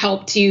and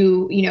help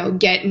to,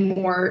 get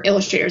more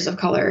illustrators of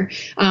color,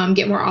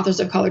 get more authors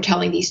of color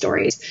telling these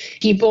stories.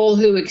 People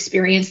who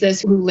experience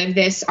this, who live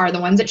this, are the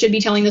ones that should be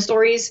telling the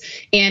stories.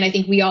 And I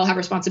think we all have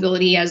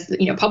responsibility as,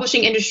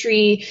 publishing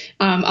industry,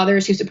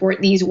 others who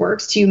support these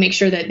works, to make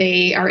sure that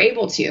they are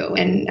able to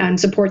and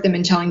support them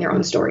in telling their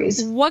own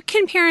stories. What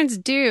can parents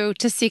do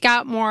to seek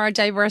out more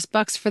diverse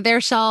books for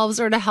their shelves,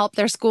 or to help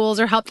their schools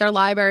or help their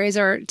libraries,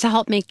 or to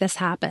help make this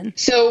happen?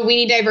 So We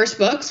Need Diverse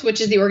Books,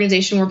 which is the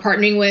organization we're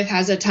partnering with,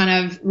 has a ton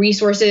of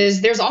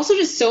resources. There's also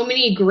just so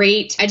many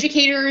great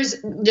educators,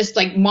 just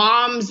like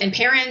moms and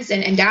parents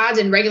and dads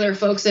and regular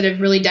folks that have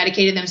really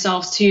dedicated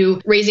themselves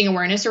to raising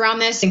awareness around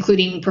this,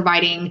 including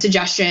providing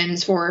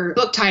suggestions for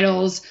book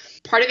titles.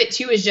 Part of it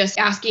too is just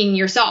asking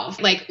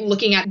yourself, like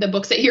looking at the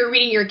books that you're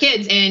reading your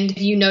kids, and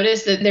if you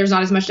notice that there's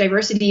not as much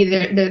diversity,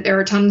 there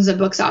are tons of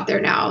books out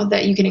there now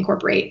that you can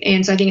incorporate.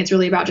 And so I think it's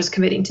really about just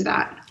committing to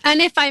that. And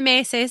if I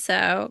may say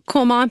so,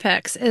 Cool Mom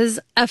Picks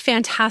is a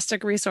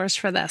fantastic resource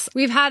for this.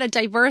 We've had a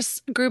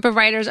diverse group of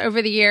writers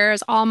over the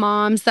years, all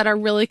moms, that are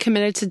really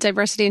committed to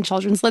diversity in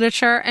children's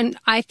literature. And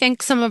I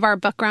think some of our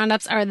book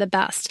roundups are the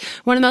best.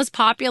 One of the most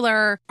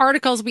popular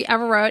articles we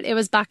ever wrote, it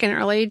was back in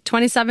early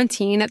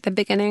 2017 at the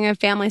beginning of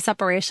family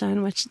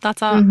separation, which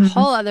that's a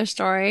whole other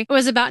story. It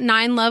was about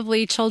 9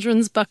 lovely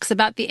children's books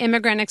about the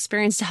immigrant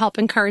experience to help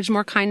encourage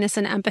more kindness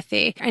and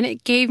empathy. And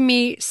it gave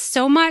me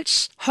so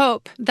much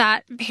hope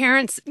that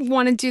parents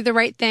want to do the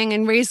right thing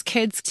and raise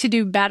kids to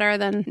do better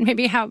than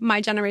maybe how my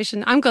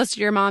generation, I'm close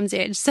to your mom's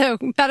age, so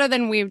better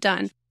than we've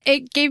done.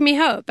 It gave me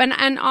hope.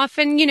 And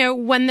often,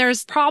 when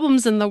there's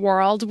problems in the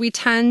world, we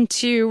tend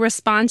to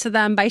respond to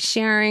them by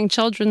sharing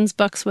children's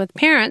books with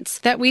parents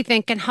that we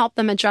think can help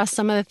them address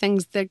some of the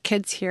things that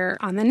kids hear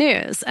on the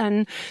news.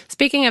 And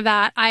speaking of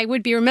that, I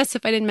would be remiss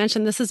if I didn't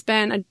mention this has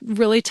been a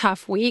really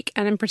tough week,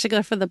 and in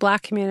particular for the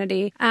Black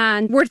community.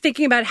 And we're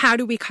thinking about how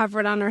do we cover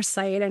it on our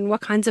site, and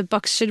what kinds of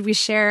books should we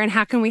share, and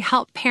how can we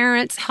help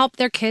parents help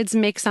their kids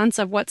make sense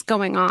of what's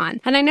going on.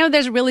 And I know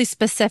there's really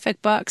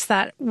specific books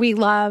that we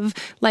love,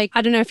 like,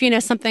 I don't know if you know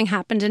Something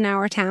Happened in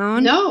Our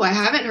Town. No, I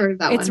haven't heard of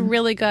that It's one.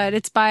 really good.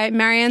 It's by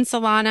Marianne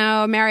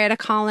Solano, Marietta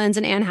Collins,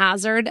 and Ann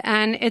Hazard.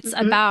 And it's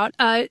about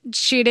a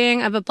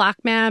shooting of a Black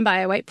man by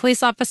a white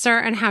police officer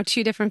and how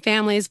two different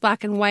families,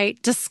 Black and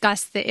white,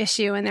 discuss the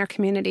issue in their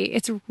community.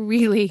 It's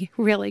really,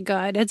 really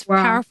good. It's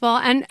powerful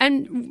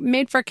and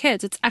made for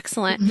kids. It's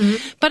excellent.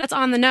 But it's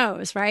on the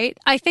nose, right?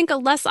 I think a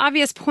less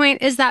obvious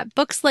point is that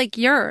books like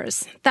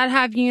yours that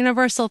have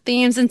universal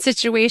themes and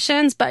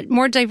situations, but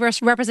more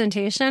diverse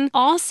representation,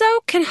 also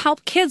can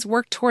help kids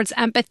work towards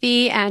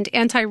empathy and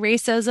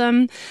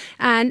anti-racism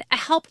and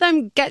help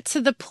them get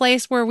to the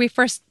place where we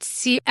first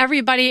see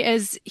everybody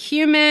as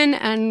human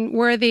and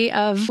worthy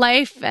of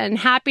life and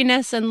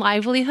happiness and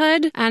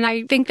livelihood. And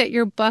I think that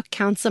your book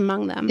counts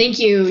among them. Thank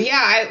you.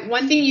 Yeah.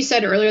 One thing you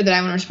said earlier that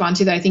I want to respond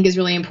to that I think is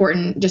really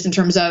important just in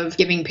terms of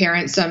giving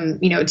parents some,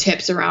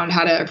 tips around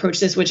how to approach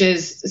this, which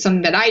is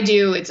something that I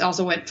do. It's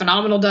also what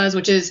Phenomenal does,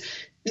 which is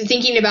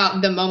thinking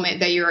about the moment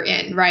that you're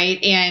in,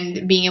 right?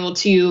 And being able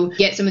to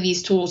get some of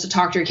these tools to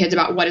talk to your kids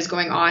about what is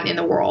going on in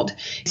the world.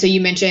 So you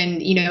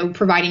mentioned,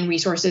 providing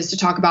resources to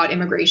talk about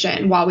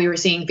immigration while we were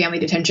seeing family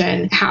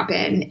detention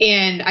happen.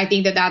 And I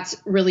think that that's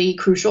really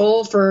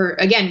crucial for,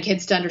 again,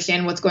 kids to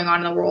understand what's going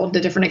on in the world, the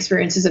different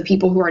experiences of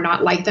people who are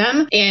not like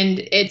them. And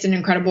it's an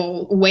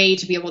incredible way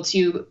to be able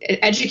to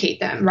educate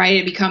them, right?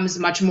 It becomes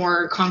much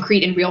more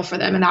concrete and real for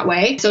them in that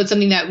way. So it's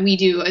something that we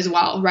do as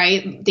well,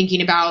 right?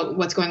 Thinking about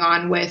what's going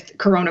on with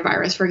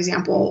coronavirus, for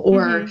example,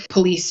 or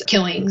police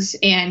killings,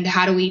 and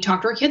how do we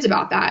talk to our kids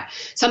about that?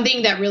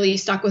 Something that really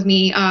stuck with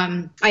me,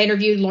 I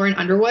interviewed Lauren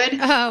Underwood,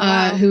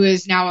 who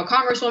is now a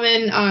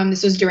congresswoman.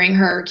 This was during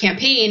her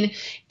campaign.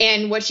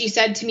 And what she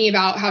said to me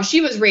about how she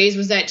was raised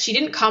was that she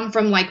didn't come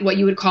from like what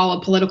you would call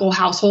a political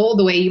household,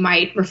 the way you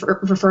might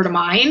refer to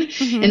mine,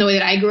 and the way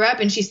that I grew up.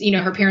 And she's,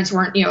 her parents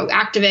weren't,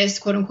 activists,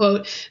 quote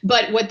unquote.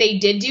 But what they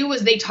did do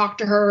was they talked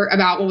to her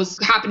about what was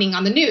happening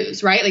on the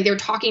news, right? Like they were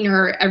talking to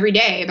her every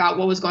day about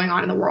what was going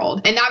on in the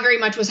world. And that very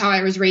much was how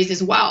I was raised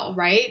as well,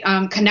 right?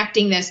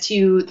 Connecting this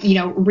to,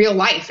 real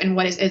life and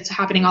what is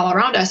happening all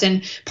around us.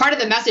 And part of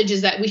the message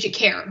is that we should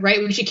care, right?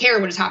 We should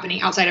care what is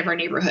happening outside of our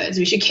neighborhoods.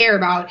 We should care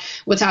about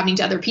what's happening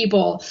to other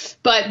people.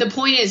 But the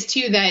point is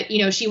too that,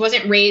 she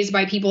wasn't raised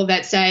by people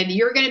that said,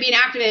 you're going to be an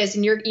activist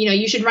and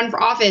you should run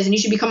for office and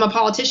you should become a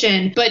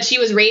politician. But she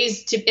was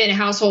raised in a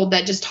household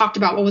that just talked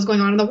about what was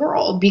going on in the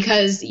world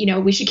because,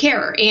 we should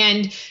care.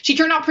 And she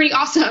turned out pretty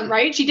awesome,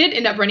 right? She did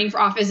end up running for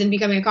office and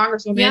becoming a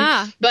congresswoman.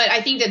 Yeah. But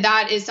I think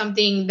that is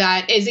something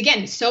that is,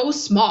 again, so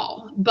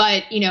small.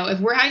 But, if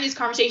we're having these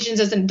conversations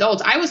as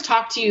adults, I was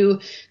talked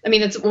to,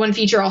 that's one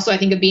feature also, I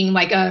think, of being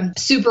like a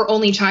super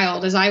only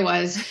child as I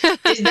was,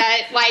 is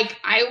that like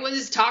I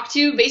was talked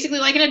to basically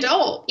like an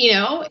adult,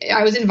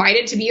 I was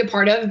invited to be a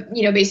part of,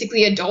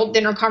 basically adult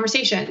dinner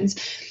conversations.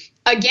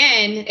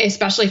 Again,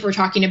 especially if we're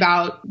talking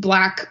about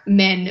Black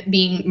men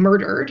being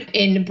murdered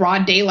in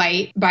broad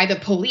daylight by the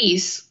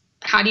police,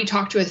 how do you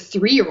talk to a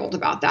 3-year-old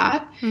about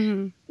that?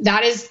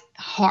 That is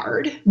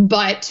hard,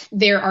 but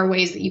there are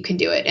ways that you can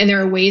do it. And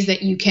there are ways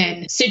that you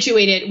can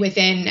situate it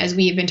within, as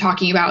we've been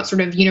talking about,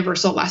 sort of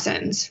universal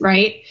lessons,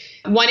 right?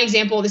 One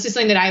example, this is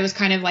something that I was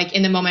kind of like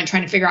in the moment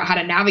trying to figure out how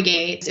to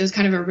navigate. It was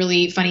kind of a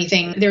really funny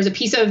thing. There was a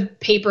piece of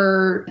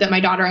paper that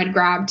my daughter had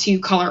grabbed to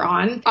color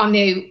on. On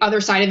the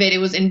other side of it, it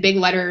was in big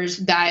letters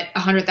that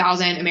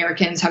 100,000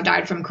 Americans have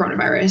died from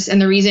coronavirus.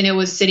 And the reason it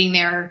was sitting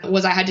there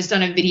was I had just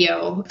done a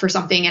video for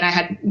something and I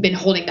had been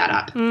holding that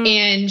up.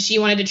 And she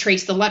wanted to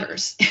trace the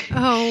letters.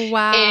 Oh,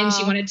 wow. And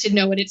she wanted to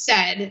know what it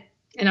said.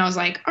 And I was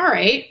like, all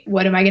right,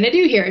 what am I going to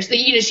do here? So,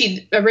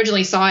 she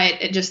originally saw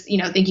it just,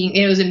 thinking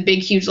it was in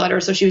big, huge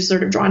letters. So she was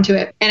sort of drawn to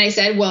it. And I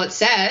said, well, it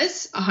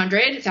says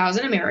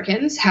 100,000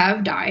 Americans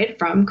have died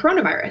from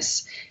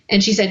coronavirus.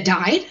 And she said,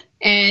 died?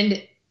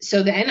 And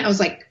so then I was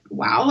like,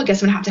 wow, I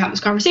guess I'm gonna have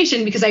this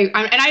conversation because I didn't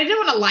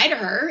want to lie to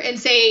her and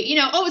say,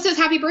 oh, it says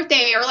happy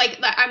birthday, or like,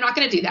 I'm not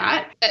going to do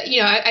that.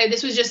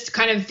 This was just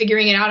kind of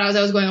figuring it out as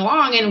I was going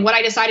along. And what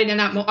I decided in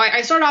that moment,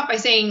 I started off by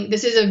saying,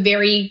 this is a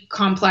very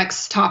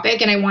complex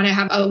topic and I want to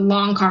have a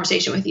long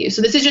conversation with you.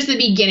 So this is just the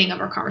beginning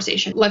of our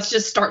conversation. Let's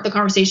just start the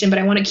conversation, but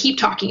I want to keep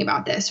talking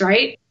about this,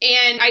 right?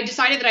 And I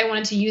decided that I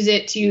wanted to use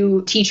it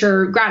to teach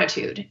her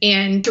gratitude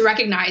and to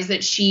recognize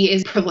that she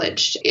is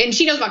privileged. And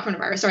she knows about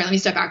coronavirus. Sorry, let me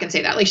step back and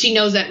say that. Like, she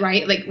knows that,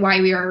 right? Like,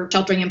 why we are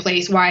sheltering in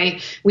place, why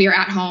we are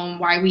at home,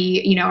 why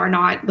we, are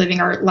not living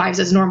our lives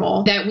as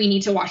normal, that we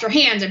need to wash our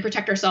hands and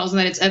protect ourselves, and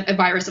that it's a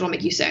virus that'll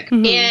make you sick.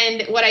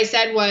 And what I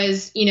said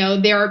was,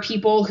 there are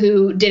people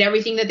who did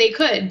everything that they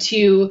could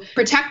to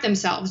protect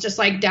themselves, just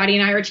like Daddy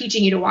and I are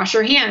teaching you to wash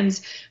your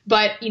hands.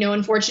 But,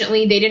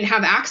 unfortunately, they didn't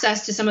have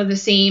access to some of the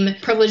same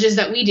privileges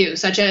that we do,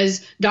 such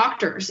as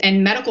doctors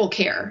and medical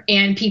care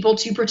and people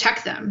to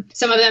protect them.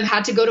 Some of them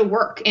had to go to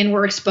work and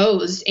were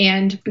exposed,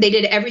 and they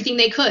did everything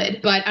they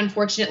could. But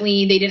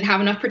unfortunately, they didn't have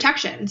enough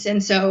protections.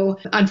 And so,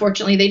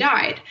 unfortunately, they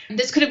died.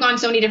 This could have gone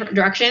so many different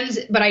directions,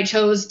 but I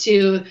chose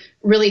to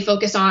really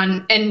focus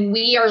on, and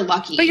we are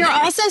lucky. But you're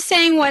also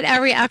saying what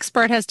every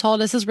expert has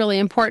told us is really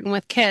important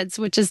with kids,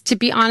 which is to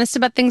be honest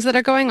about things that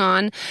are going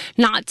on,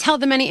 not tell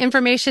them any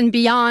information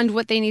beyond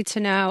what they need to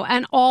know,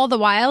 and all the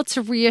while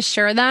to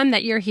reassure them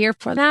that you're here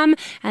for them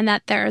and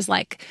that there's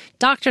like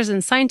doctors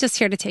and scientists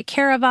here to take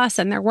care of us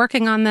and they're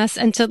working on this,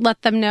 and to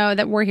let them know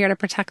that we're here to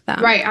protect them.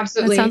 Right,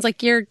 absolutely. It sounds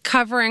like you're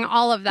covering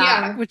all of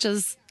that, which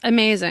is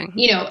amazing.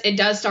 You know, it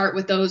does start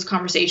with those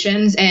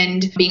conversations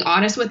and being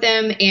honest with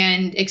them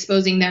and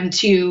exposing them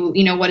to,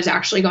 you know, what is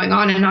actually going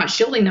on and not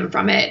shielding them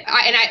from it.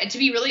 To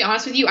be really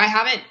honest with you, I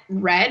haven't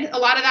read a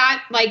lot of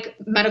that, like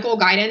medical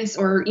guidance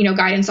or, you know,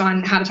 guidance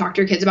on how to talk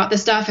to your kids about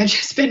this stuff. I've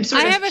just been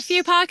I have a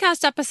few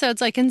podcast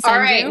episodes I can send you.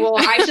 All right. Well,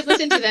 I should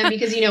listen to them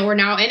because, you know, we're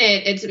now in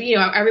it. It's, you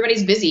know,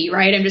 everybody's busy,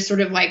 right? I'm just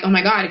sort of like, oh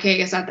my God, okay, I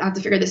guess I have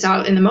to figure this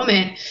out in the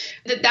moment.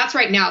 That's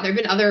right now. There have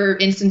been other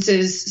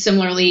instances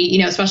similarly, you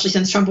know, especially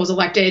since Trump was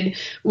elected.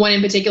 One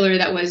in particular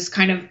that was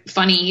kind of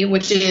funny,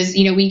 which is,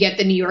 you know, we get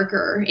the New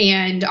Yorker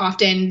and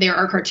often there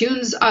are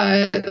cartoons.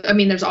 I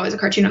mean, there's always a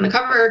cartoon on the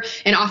cover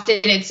and often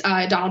it's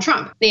Donald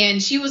Trump.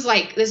 And she was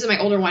like, this is my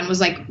older one,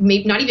 was like,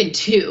 maybe not even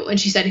 2. And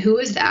she said, who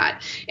is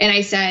that? And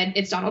I said,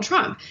 it's Donald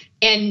Trump.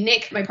 And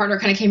Nick, my partner,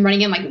 kind of came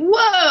running in like,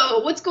 whoa,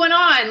 what's going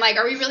on? Like,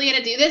 are we really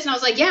going to do this? And I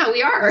was like, yeah,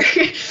 we are.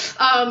 Yes,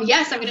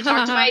 I'm going to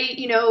talk to my,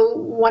 you know,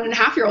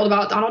 1.5-year-old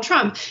about Donald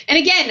Trump. And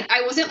again,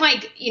 I wasn't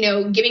like, you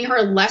know, giving her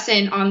a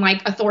lesson on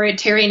like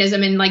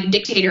authoritarianism and like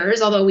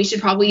dictators, although we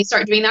should probably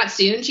start doing that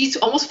soon. She's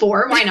almost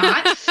 4. Why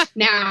not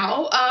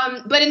now?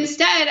 But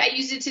instead, I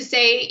used it to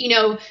say, you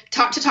know,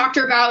 talk to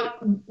her about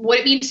what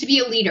it means to be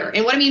a leader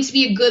and what it means to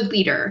be a good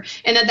leader.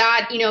 And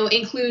that, you know,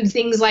 includes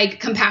things like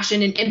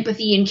compassion and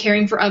empathy and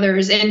caring for others.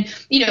 And,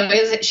 you know,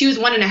 she was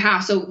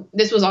 1.5. So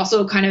this was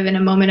also kind of in a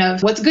moment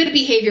of what's good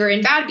behavior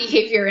and bad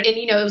behavior. And,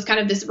 you know, it was kind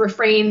of this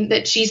refrain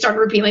that she started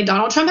repeating, like,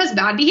 Donald Trump has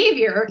bad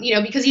behavior, you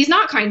know, because he's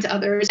not kind to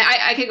others.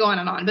 I could go on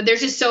and on, but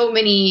there's just so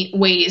many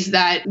ways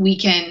that we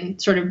can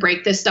sort of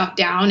break this stuff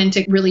down and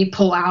to really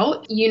pull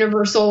out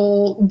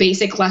universal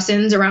basic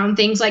lessons around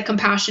things like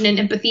compassion and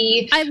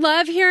empathy. I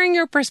love hearing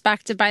your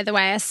perspective, by the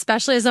way,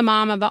 especially as a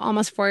mom of an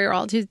almost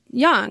 4-year-old who's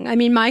young. I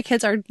mean, my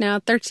kids are now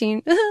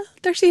 13 wow.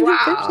 and 13.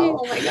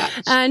 Oh my gosh.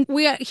 And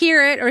we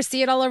hear it or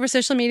see it all over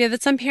social media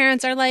that some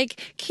parents are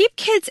like, keep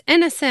kids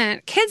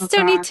innocent. Kids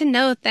don't need to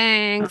know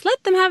things.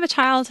 Let them have a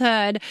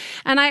childhood.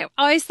 And I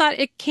always thought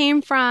it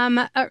came from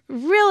a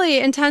really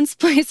intense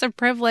place of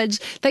privilege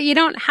that you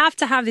don't have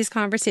to have these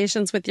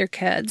conversations with your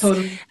kids.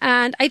 Totally.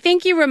 And I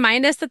think you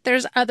remind us that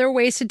there's other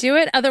ways to do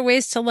it, other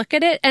ways to look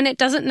at it. And it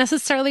doesn't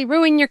necessarily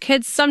ruin your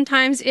kids.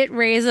 Sometimes it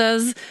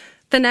raises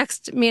the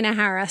next Meena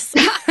Harris.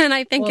 And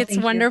I think it's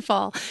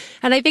wonderful.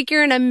 And I think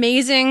you're an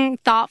amazing,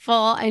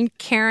 thoughtful, and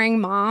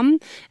caring mom.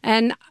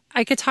 And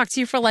I could talk to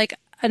you for like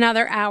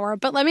another hour.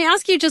 But let me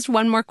ask you just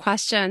one more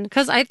question,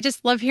 because I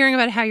just love hearing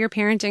about how you're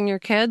parenting your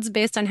kids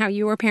based on how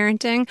you were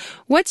parenting.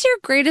 What's your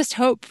greatest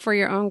hope for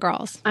your own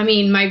girls? I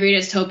mean, my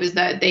greatest hope is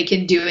that they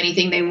can do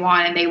anything they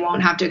want and they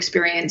won't have to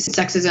experience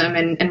sexism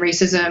and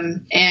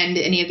racism and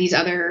any of these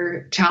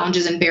other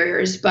challenges and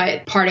barriers.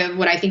 But part of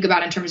what I think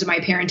about in terms of my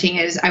parenting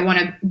is I want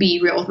to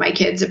be real with my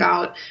kids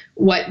about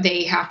what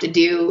they have to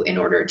do in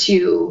order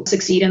to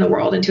succeed in the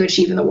world and to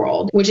achieve in the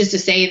world, which is to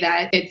say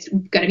that it's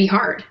going to be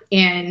hard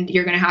and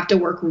you're going to have to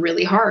work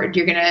really hard.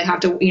 You're going to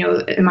have to, you know,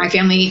 in my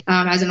family,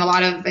 as in a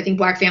lot of, I think,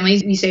 Black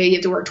families, we say you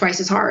have to work twice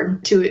as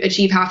hard to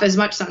achieve half as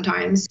much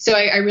sometimes. So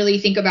I really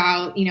think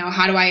about, you know,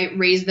 how do I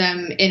raise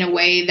them in a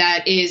way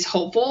that is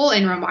hopeful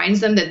and reminds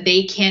them that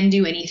they can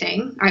do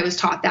anything. I was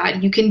taught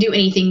that you can do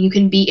anything, you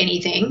can be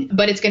anything,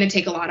 but it's going to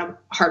take a lot of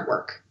hard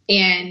work.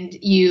 And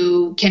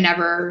you can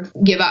never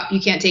give up. You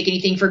can't take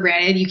anything for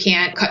granted. You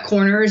can't cut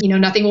corners. You know,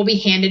 nothing will be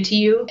handed to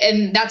you.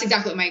 And that's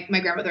exactly what my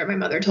grandmother and my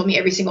mother told me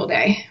every single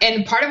day.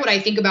 And part of what I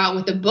think about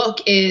with the book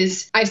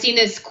is I've seen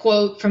this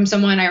quote from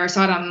someone, I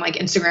saw it on like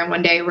Instagram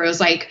one day, where it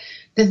was like,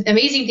 the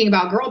amazing thing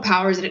about girl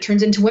power is that it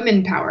turns into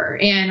women power.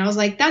 And I was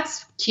like,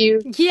 that's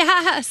cute.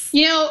 Yes.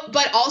 You know,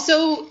 but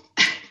also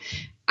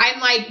I'm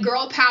like,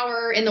 girl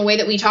power in the way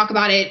that we talk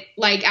about it,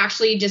 like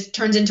actually just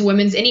turns into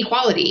women's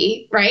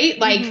inequality, right?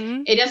 Like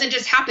it doesn't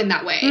just happen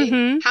that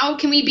way. How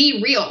can we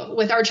be real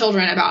with our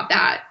children about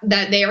that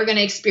they are going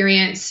to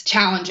experience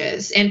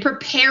challenges and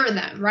prepare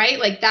them, right?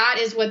 Like that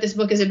is what this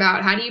book is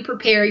about. How do you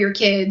prepare your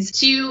kids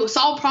to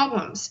solve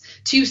problems,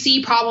 to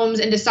see problems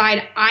and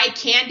decide I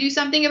can do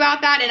something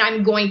about that and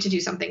I'm going to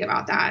do something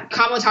about that.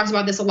 Kamala talks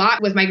about this a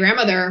lot with my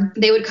grandmother.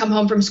 They would come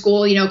home from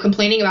school, you know,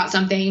 complaining about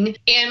something.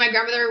 And my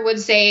grandmother would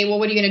say, well,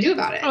 what are you going to do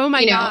about it? Oh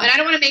my God. And I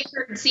don't want to make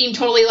her seem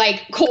totally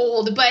like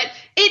cold, but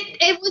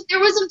there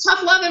was some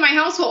tough love in my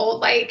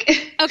household.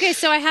 Like, okay,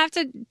 so I have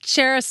to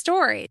share a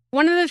story.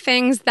 One of the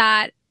things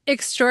that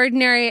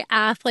extraordinary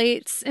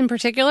athletes in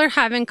particular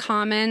have in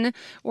common,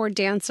 or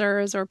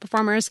dancers or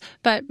performers,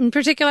 but in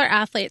particular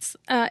athletes,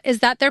 is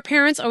that their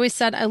parents always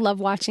said, I love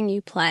watching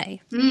you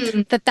play.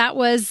 That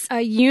was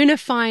a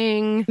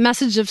unifying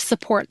message of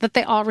support that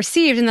they all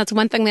received. And that's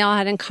one thing they all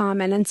had in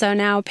common. And so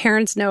now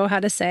parents know how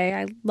to say,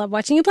 I love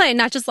watching you play.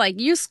 Not just like,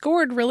 you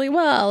scored really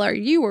well or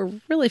you were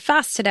really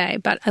fast today,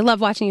 but I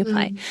love watching you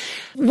play.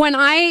 When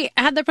I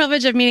had the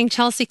privilege of meeting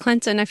Chelsea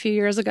Clinton a few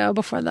years ago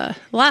before the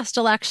last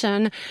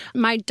election,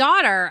 my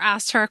daughter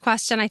asked her a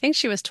question. I think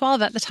she was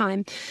 12 at the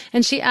time.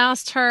 And she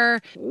asked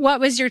her, what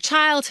was your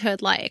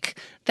childhood like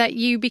that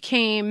you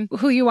became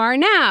who you are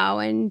now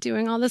and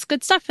doing all this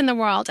good stuff in the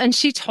world? And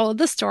she told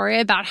the story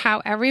about how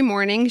every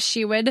morning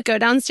she would go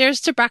downstairs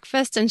to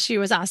breakfast and she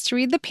was asked to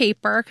read the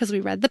paper, because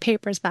we read the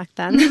papers back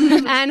then.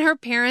 And her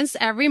parents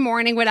every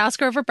morning would ask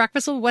her over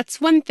breakfast, well,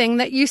 what's one thing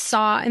that you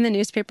saw in the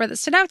newspaper that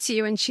stood out to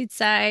you? And she'd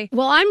say,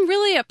 well, I'm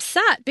really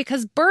upset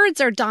because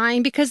birds are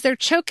dying because they're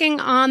choking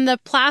on the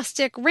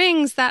plastic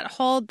rings that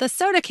hold the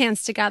soda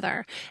cans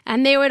together.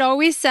 And they would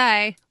always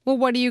say, well,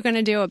 what are you going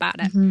to do about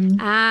it?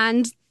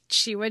 And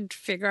she would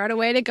figure out a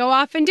way to go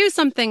off and do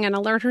something and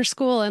alert her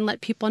school and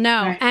let people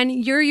know. Right.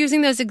 And you're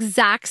using those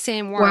exact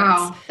same words.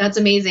 Wow, that's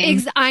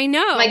amazing. I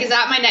know. Like, is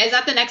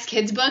that the next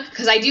kids book?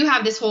 Because I do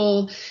have this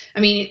whole,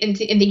 in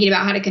thinking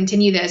about how to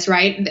continue this,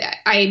 right?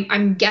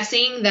 I'm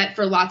guessing that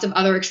for lots of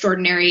other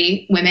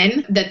extraordinary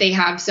women, that they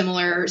have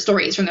similar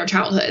stories from their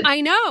childhood. I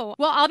know.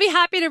 Well, I'll be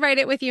happy to write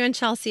it with you and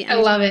Chelsea. I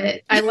love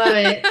it.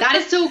 That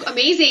is so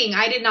amazing.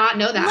 I did not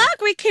know that.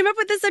 Look, we came up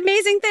with this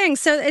amazing thing.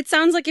 So it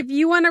sounds like if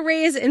you want to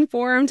raise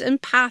informed,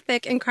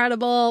 empathic,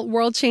 incredible,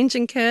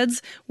 world-changing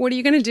kids, what are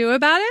you going to do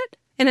about it?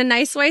 In a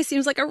nice way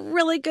seems like a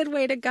really good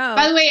way to go.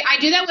 By the way, I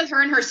do that with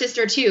her and her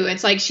sister too.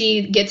 It's like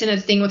she gets in a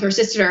thing with her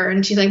sister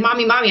and she's like,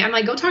 mommy. I'm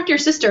like, go talk to your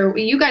sister.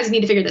 You guys need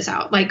to figure this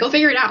out. Like, go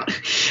figure it out.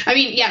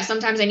 Yeah,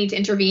 sometimes I need to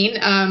intervene,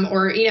 but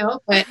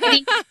I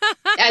think,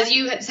 as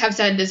you have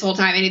said this whole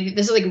time,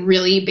 this is like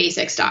really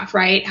basic stuff,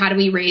 right? How do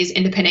we raise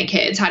independent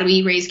kids? How do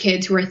we raise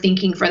kids who are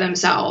thinking for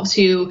themselves,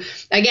 who,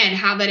 again,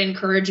 have that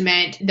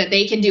encouragement that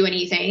they can do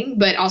anything,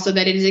 but also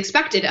that it is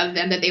expected of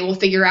them that they will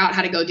figure out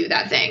how to go do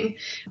that thing.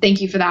 Thank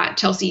you for that,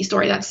 Chelsea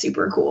story. That's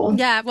super cool.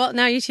 Yeah. Well,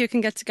 now you two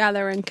can get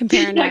together and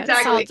compare notes.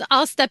 Exactly. So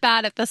I'll step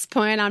out at this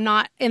point. I'm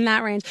not in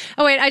that range.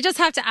 Oh, wait, I just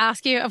have to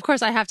ask you. Of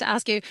course, I have to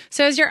ask you.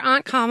 So is your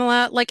Aunt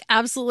Kamala like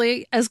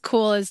absolutely as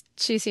cool as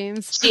she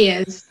seems? She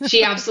is.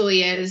 She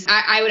absolutely is.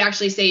 I would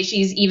actually say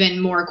she's even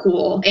more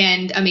cool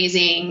and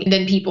amazing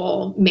than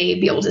people may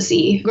be able to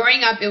see.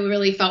 Growing up, it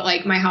really felt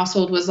like my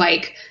household was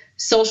like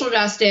social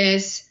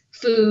justice,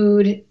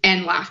 food,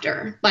 and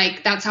laughter.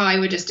 Like, that's how I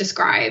would just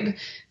describe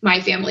my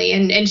family.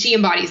 And she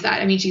embodies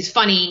that. She's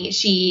funny.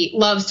 She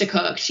loves to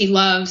cook. She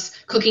loves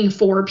cooking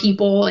for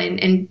people.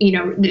 And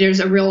there's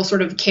a real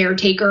sort of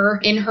caretaker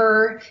in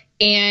her.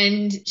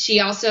 And she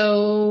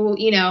also,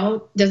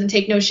 doesn't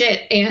take no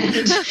shit and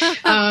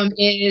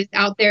is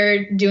out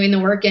there doing the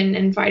work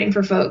and fighting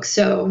for folks.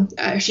 So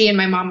she and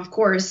my mom, of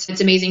course,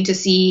 it's amazing to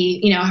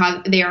see,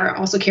 how they are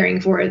also caring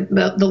for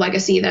the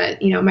legacy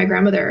that, my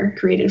grandmother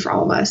created for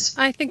all of us.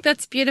 I think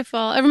that's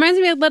beautiful. It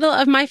reminds me a little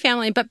of my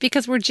family, but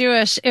because we're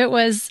Jewish, it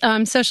was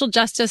social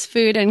justice,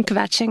 food, and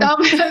kvetching. Oh,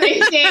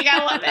 amazing.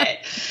 I love it.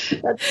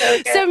 That's so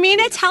good. So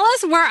Mina, tell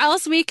us where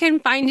else we can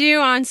find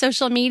you on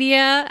social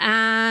media,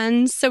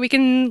 and so we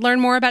can learn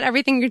more about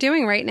everything you're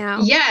doing right now.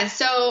 Yeah,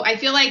 so I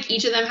feel like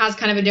each of them has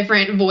kind of a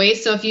different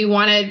voice. So if you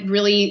want to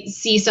really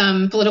see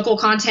some political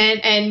content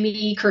and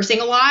me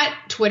cursing a lot,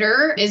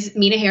 Twitter is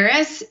Mina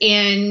Harris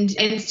and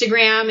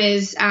Instagram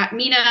is at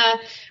Mina.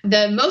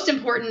 The most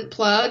important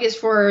plug is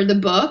for the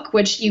book,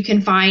 which you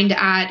can find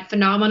at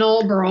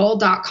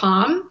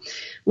phenomenalgirl.com.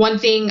 One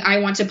thing I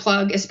want to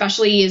plug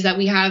especially is that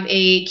we have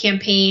a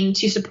campaign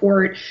to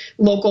support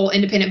local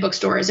independent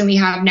bookstores. And we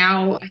have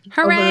now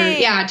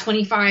over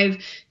 25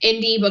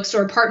 indie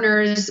bookstore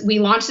partners. We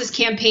launched this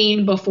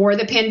campaign before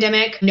the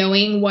pandemic,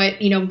 knowing what,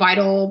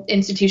 vital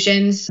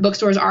institutions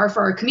bookstores are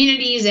for our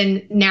communities.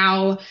 And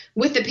now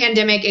with the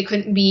pandemic, it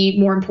couldn't be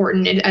more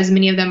important, as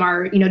many of them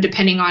are,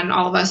 depending on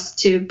all of us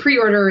to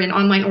pre-order and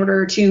online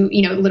order to,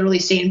 literally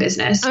stay in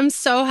business. I'm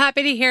so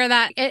happy to hear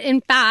that.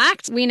 In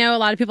fact, we know a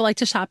lot of people like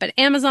to shop at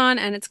Amazon,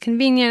 and it's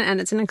convenient and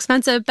it's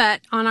inexpensive,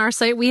 but on our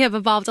site, we have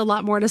evolved a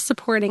lot more to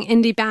supporting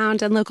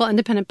indie-bound and local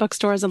independent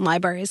bookstores and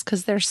libraries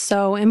because they're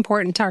so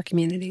important to our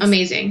communities.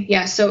 Amazing.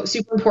 Yeah, so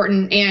super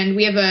important. And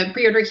we have a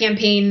pre-order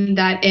campaign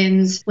that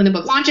ends when the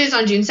book launches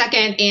on June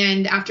 2nd.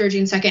 And after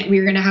June 2nd,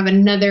 we're going to have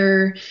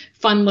another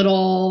fun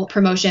little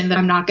promotion that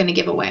I'm not going to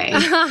give away.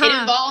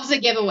 It involves a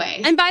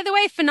giveaway. And by the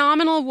way,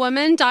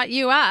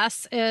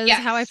 phenomenalwoman.us is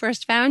how I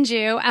first found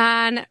you,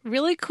 and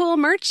really cool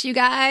merch, you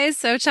guys.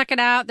 So check it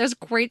out. There's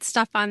great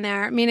stuff on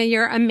there. Mina,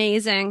 you're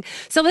amazing.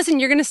 So listen,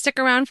 you're going to stick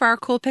around for our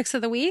cool picks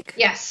of the week?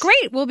 Yes.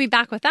 Great. We'll be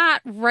back with that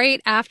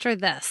right after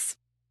this.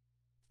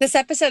 This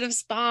episode of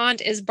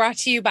Spawned is brought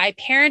to you by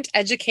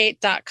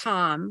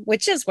ParentEducate.com,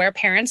 which is where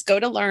parents go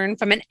to learn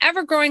from an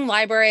ever-growing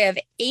library of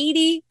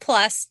 80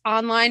 plus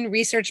online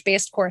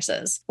research-based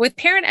courses. With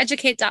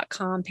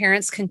ParentEducate.com,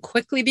 parents can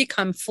quickly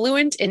become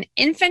fluent in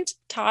infant,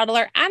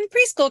 toddler, and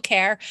preschool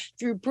care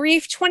through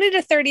brief 20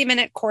 to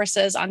 30-minute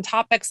courses on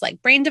topics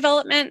like brain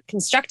development,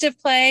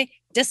 constructive play,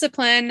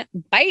 discipline,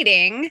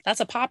 biting,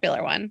 that's a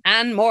popular one,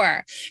 and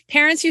more.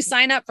 Parents who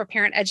sign up for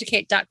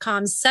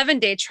ParentEducate.com's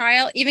 7-day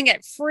trial even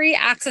get free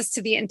access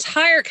to the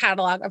entire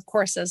catalog of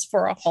courses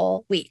for a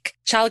whole week.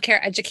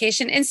 Childcare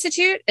Education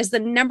Institute is the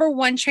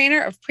 #1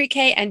 trainer of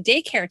pre-K and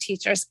daycare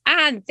teachers,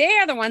 and they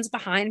are the ones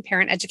behind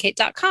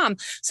ParentEducate.com.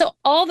 So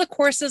all the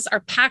courses are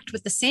packed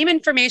with the same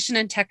information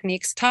and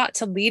techniques taught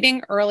to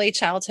leading early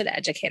childhood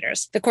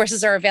educators. The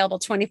courses are available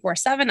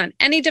 24/7 on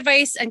any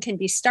device and can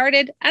be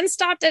started and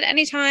stopped at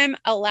any time,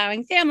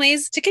 allowing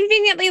families to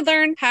conveniently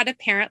learn how to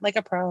parent like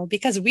a pro,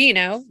 because we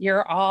know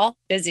you're all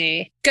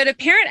busy. Go to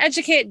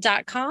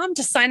ParentEducate.com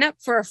to sign up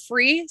for a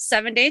free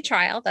 7-day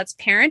trial. That's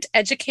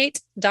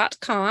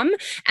ParentEducate.com,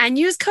 and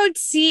use code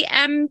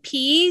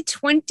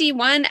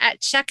CMP21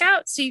 at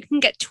checkout so you can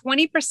get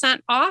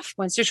 20% off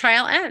once your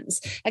trial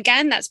ends.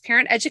 Again, that's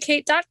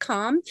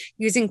ParentEducate.com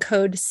using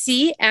code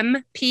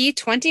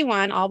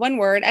CMP21, all one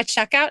word, at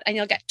checkout, and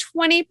you'll get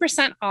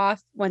 20%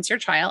 off once your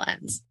trial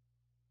ends.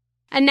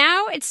 And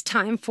now it's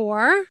time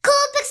for Cool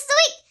Picks of the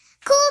Week!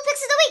 Cool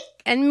Picks of the Week!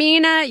 And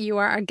Mina, you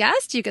are our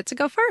guest. You get to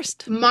go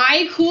first.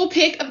 My cool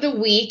pick of the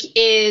week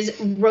is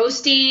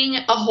roasting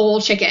a whole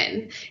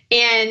chicken.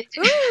 And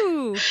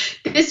Ooh.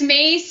 this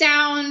may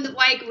sound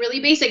like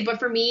really basic, but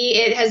for me,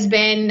 it has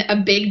been a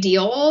big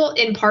deal,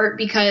 in part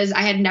because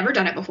I had never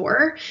done it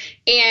before.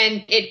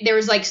 And there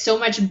was like so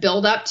much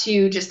buildup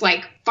to just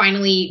like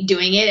finally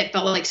doing it. It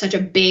felt like such a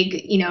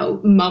big,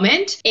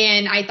 moment.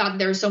 And I thought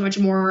there was so much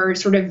more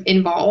sort of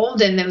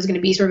involved, and there was going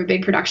to be sort of a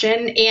big production.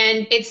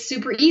 And it's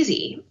super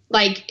easy.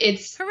 Like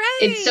it's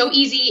so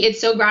easy. It's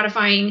so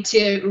gratifying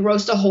to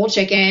roast a whole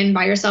chicken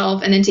by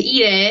yourself, and then to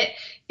eat it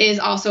is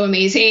also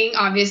amazing,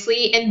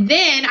 obviously. And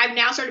then I've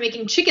now started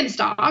making chicken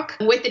stock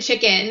with the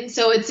chicken.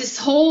 So it's this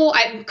whole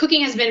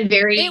cooking has been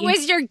very. It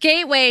was your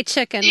gateway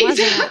chicken,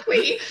 wasn't exactly.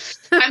 it?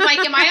 I'm like,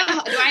 am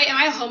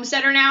I a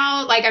homesteader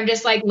now? Like, I'm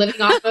just like living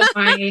off of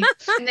my.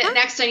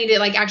 Next, I need to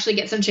like actually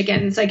get some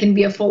chickens so I can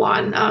be a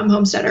full-on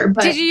homesteader.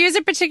 But did you use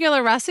a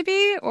particular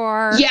recipe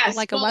or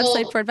like a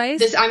website for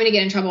advice? I'm going to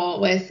get in trouble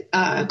with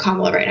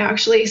Kamala right now,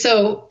 actually.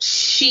 So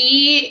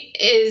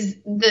she's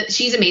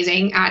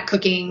amazing at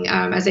cooking,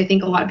 as I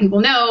think a lot of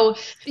people know.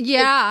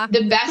 Yeah.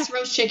 The best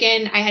roast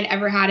chicken I had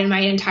ever had in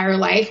my entire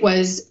life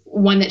was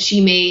one that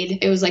she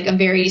made. It was like a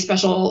very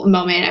special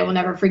moment I will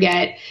never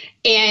forget.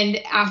 And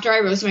after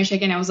I roasted my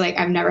chicken, I was like,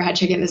 I've never had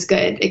chicken this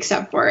good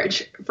except for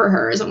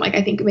hers. I'm like,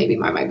 I think maybe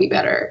mine might be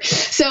better.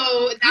 So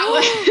that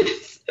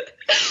was.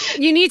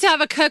 You need to have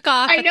a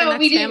cook-off. I know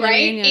we do,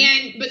 right?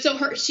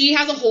 Reunion. She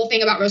has a whole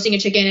thing about roasting a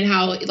chicken and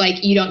how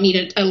like you don't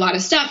need a lot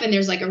of stuff, and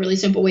there's like a really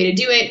simple way to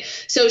do it.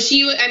 So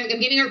I'm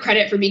giving her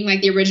credit for being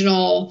like the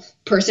original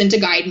person to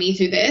guide me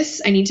through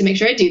this. I need to make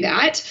sure I do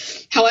that.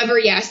 However,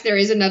 yes, there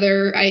is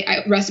another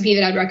recipe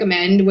that I'd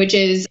recommend, which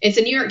is it's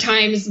a New York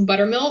Times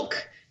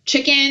buttermilk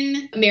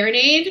chicken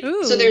marinade.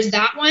 Ooh. So there's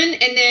that one.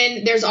 And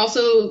then there's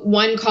also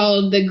one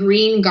called the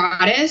Green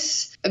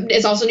Goddess.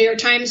 It's also New York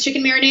Times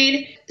chicken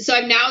marinade. So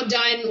I've now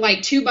done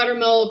like 2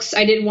 buttermilks.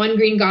 I did 1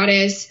 Green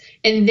Goddess.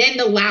 And then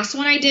the last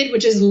one I did,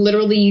 which is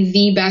literally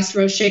the best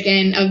roast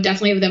chicken of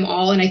them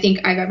all, and I think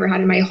I've ever had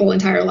in my whole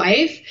entire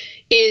life,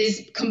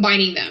 is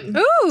combining them.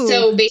 Ooh.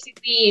 So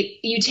basically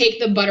you take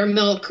the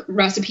buttermilk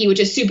recipe, which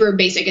is super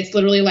basic. It's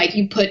literally like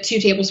you put 2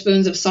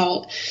 tablespoons of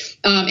salt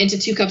into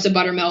 2 cups of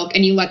buttermilk,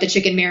 and you let the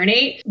chicken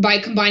marinate. By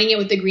combining it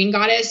with the Green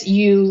Goddess,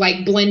 you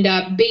like blend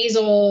up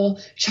basil,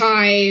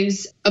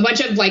 chives, a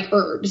bunch of like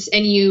herbs,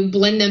 and you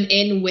blend them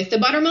in with the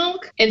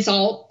buttermilk and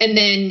salt, and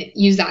then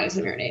use that as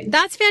the marinade.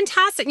 That's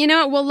fantastic. You know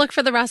what? We'll look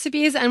for the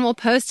recipes and we'll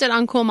post it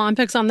on Cool Mom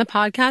Picks on the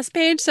podcast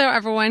page so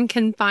everyone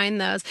can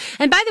find those.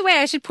 And by the way,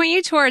 I should point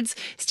you towards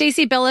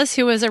Stacey Billis,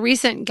 who was a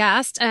recent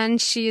guest,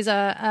 and she's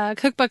a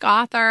cookbook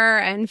author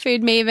and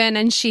food maven,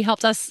 and she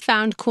helped us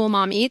found Cool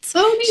Mom Eats.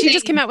 Oh, amazing. She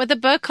just came out with a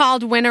book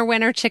called Winner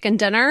Winner Chicken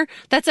Dinner.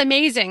 That's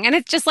amazing. And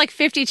it's just like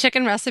 50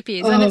 chicken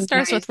recipes, and it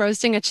starts with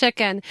roasting a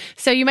chicken.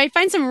 So you might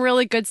find some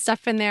really good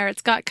stuff in there.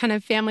 It's got kind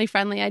of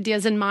family-friendly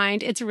ideas in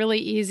mind. It's really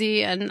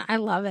easy, and I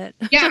love it.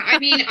 Yeah, I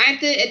mean, I have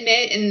to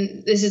admit,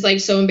 and this is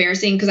like so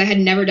embarrassing because I had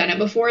never done it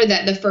before,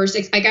 that the first,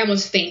 like I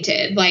almost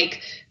fainted,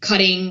 like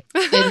cutting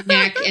the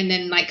neck and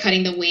then like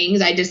cutting the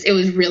wings. It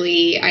was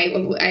really,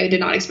 I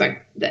did not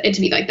expect it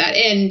to be like that.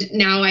 And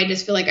now I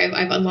just feel like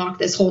I've unlocked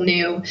this whole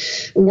new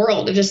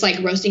world of just like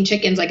roasting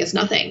chickens like it's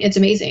nothing. It's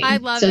amazing. I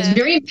love it. So it's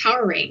very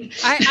empowering.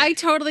 I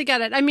totally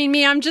get it. I mean,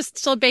 I'm just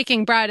still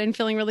baking bread and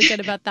feeling really good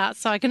about that.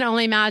 So I can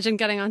only imagine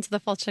getting onto the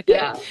full chicken.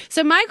 Yeah.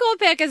 So my goal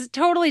pick is a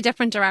totally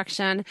different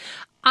direction.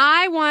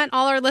 I want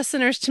all our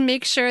listeners to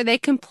make sure they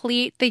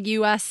complete the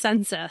U.S.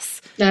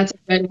 Census. That's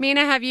good.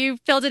 Mina, have you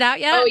filled it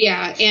out yet? Oh,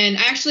 yeah. And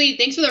actually,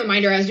 thanks for the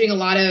reminder. I was doing a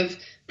lot of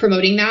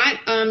promoting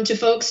that to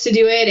folks to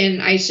do it,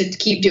 and I should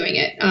keep doing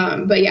it.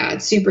 But yeah,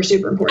 it's super,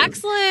 super important.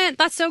 Excellent.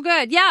 That's so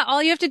good. Yeah,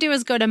 all you have to do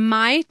is go to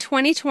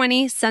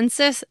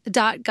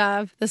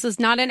my2020census.gov. This is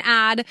not an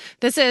ad.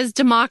 This is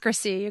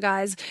democracy, you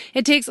guys.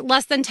 It takes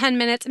less than 10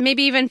 minutes,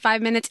 maybe even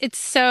 5 minutes. It's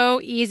so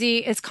easy.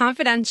 It's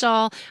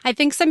confidential. I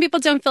think some people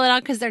don't fill it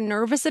out because they're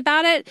nervous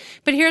about it.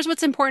 But here's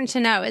what's important to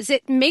know is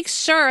it makes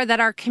sure that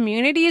our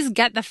communities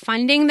get the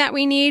funding that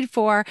we need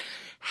for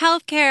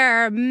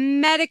healthcare,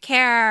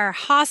 Medicare,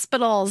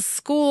 hospitals,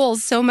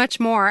 schools, so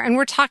much more. And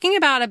we're talking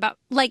about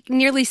like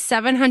nearly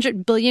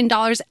 $700 billion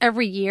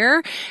every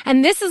year.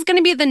 And this is going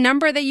to be the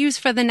number they use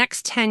for the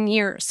next 10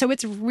 years. So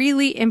it's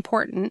really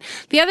important.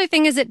 The other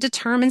thing is it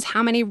determines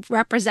how many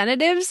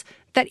representatives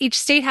that each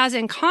state has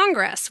in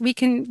Congress. We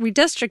can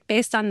redistrict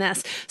based on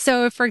this.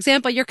 So if, for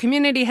example, your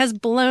community has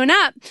blown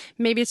up,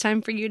 maybe it's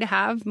time for you to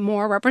have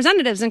more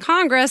representatives in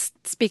Congress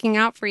speaking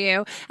out for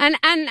you. And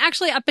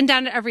actually up and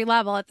down at every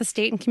level, at the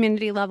state and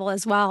community level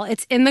as well.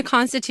 It's in the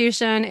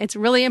Constitution. It's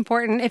really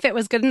important. If it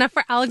was good enough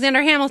for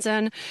Alexander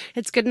Hamilton,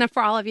 it's good enough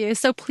for all of you.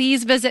 So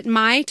please visit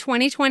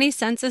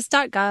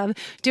my2020census.gov.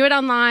 Do it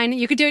online.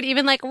 You could do it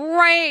even like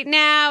right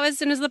now. As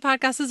soon as the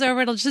podcast is over,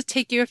 it'll just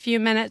take you a few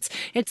minutes.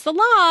 It's the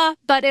law,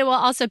 but it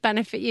will also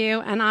benefit you.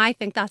 And I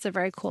think that's a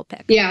very cool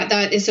pick. Yeah,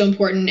 that is so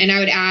important. And I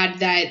would add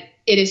that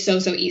it is so,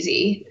 so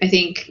easy. I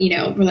think,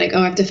 we're like,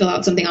 I have to fill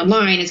out something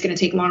online. It's going to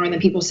take longer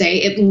than people say.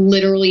 It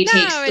literally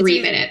takes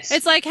 3 minutes.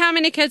 It's like how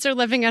many kids are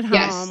living at home?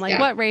 Yes,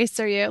 what race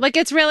are you? Like,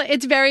 it's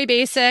very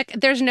basic.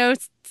 There's no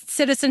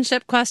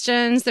citizenship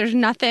questions. There's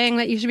nothing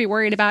that you should be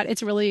worried about.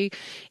 It's really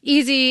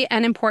easy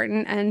and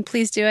important, and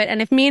please do it.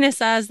 And if Mina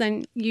says,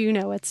 then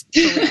it's for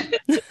real.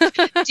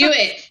 Do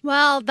it.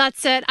 Well,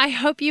 that's it. I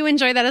hope you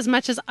enjoyed that as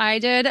much as I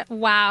did.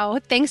 Wow.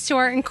 Thanks to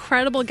our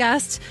incredible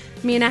guest,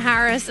 Mina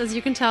Harris. As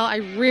you can tell, I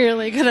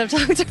really could have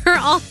talked to her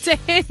all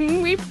day.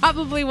 We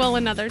probably will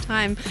another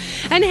time.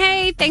 And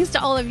hey, thanks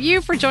to all of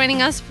you for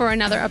joining us for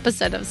another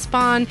episode of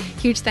Spawn.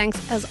 Huge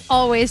thanks, as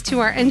always,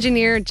 to our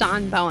engineer,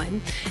 John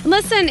Bowen.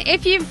 Listen,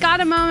 if you've got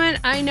a moment,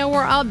 I know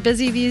we're all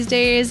busy these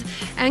days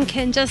and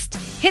can just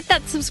hit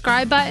that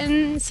subscribe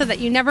button so that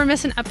you never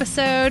miss an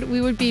episode.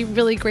 We would be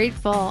really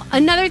grateful.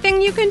 Another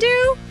thing you can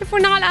do, if we're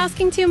not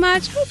asking too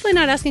much, hopefully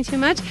not asking too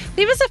much,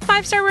 leave us a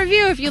 5-star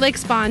review if you like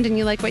Spawned and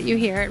you like what you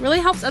hear. It really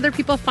helps other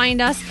people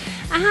find us,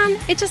 and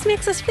it just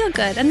makes us feel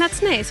good, and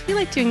that's nice. We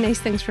like doing nice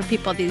things for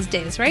people these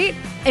days, right?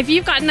 If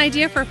you've got an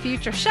idea for a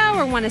future show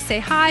or want to say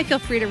hi, feel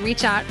free to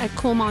reach out at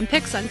Cool Mom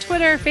Pics on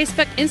Twitter,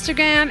 Facebook,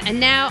 Instagram, and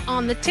now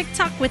on the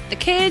TikTok with the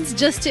kids,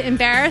 just to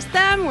embarrass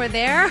them. We're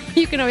there.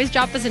 You can always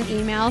drop us an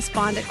email,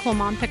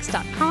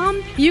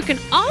 spawned@coolmompics.com. You can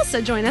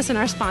also join us in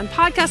our Spawn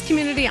podcast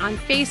community on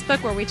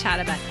Facebook, where we chat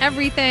about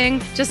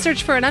everything. Just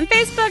search for it on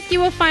Facebook. You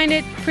will find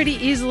it pretty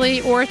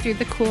easily, or through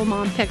the Cool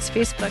Mom Pics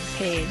Facebook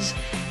page.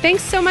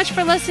 Thanks so much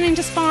for listening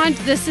to Spawned.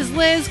 This is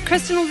Liz.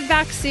 Kristen will be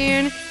back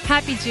soon.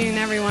 Happy June,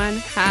 everyone.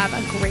 Have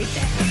a great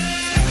day.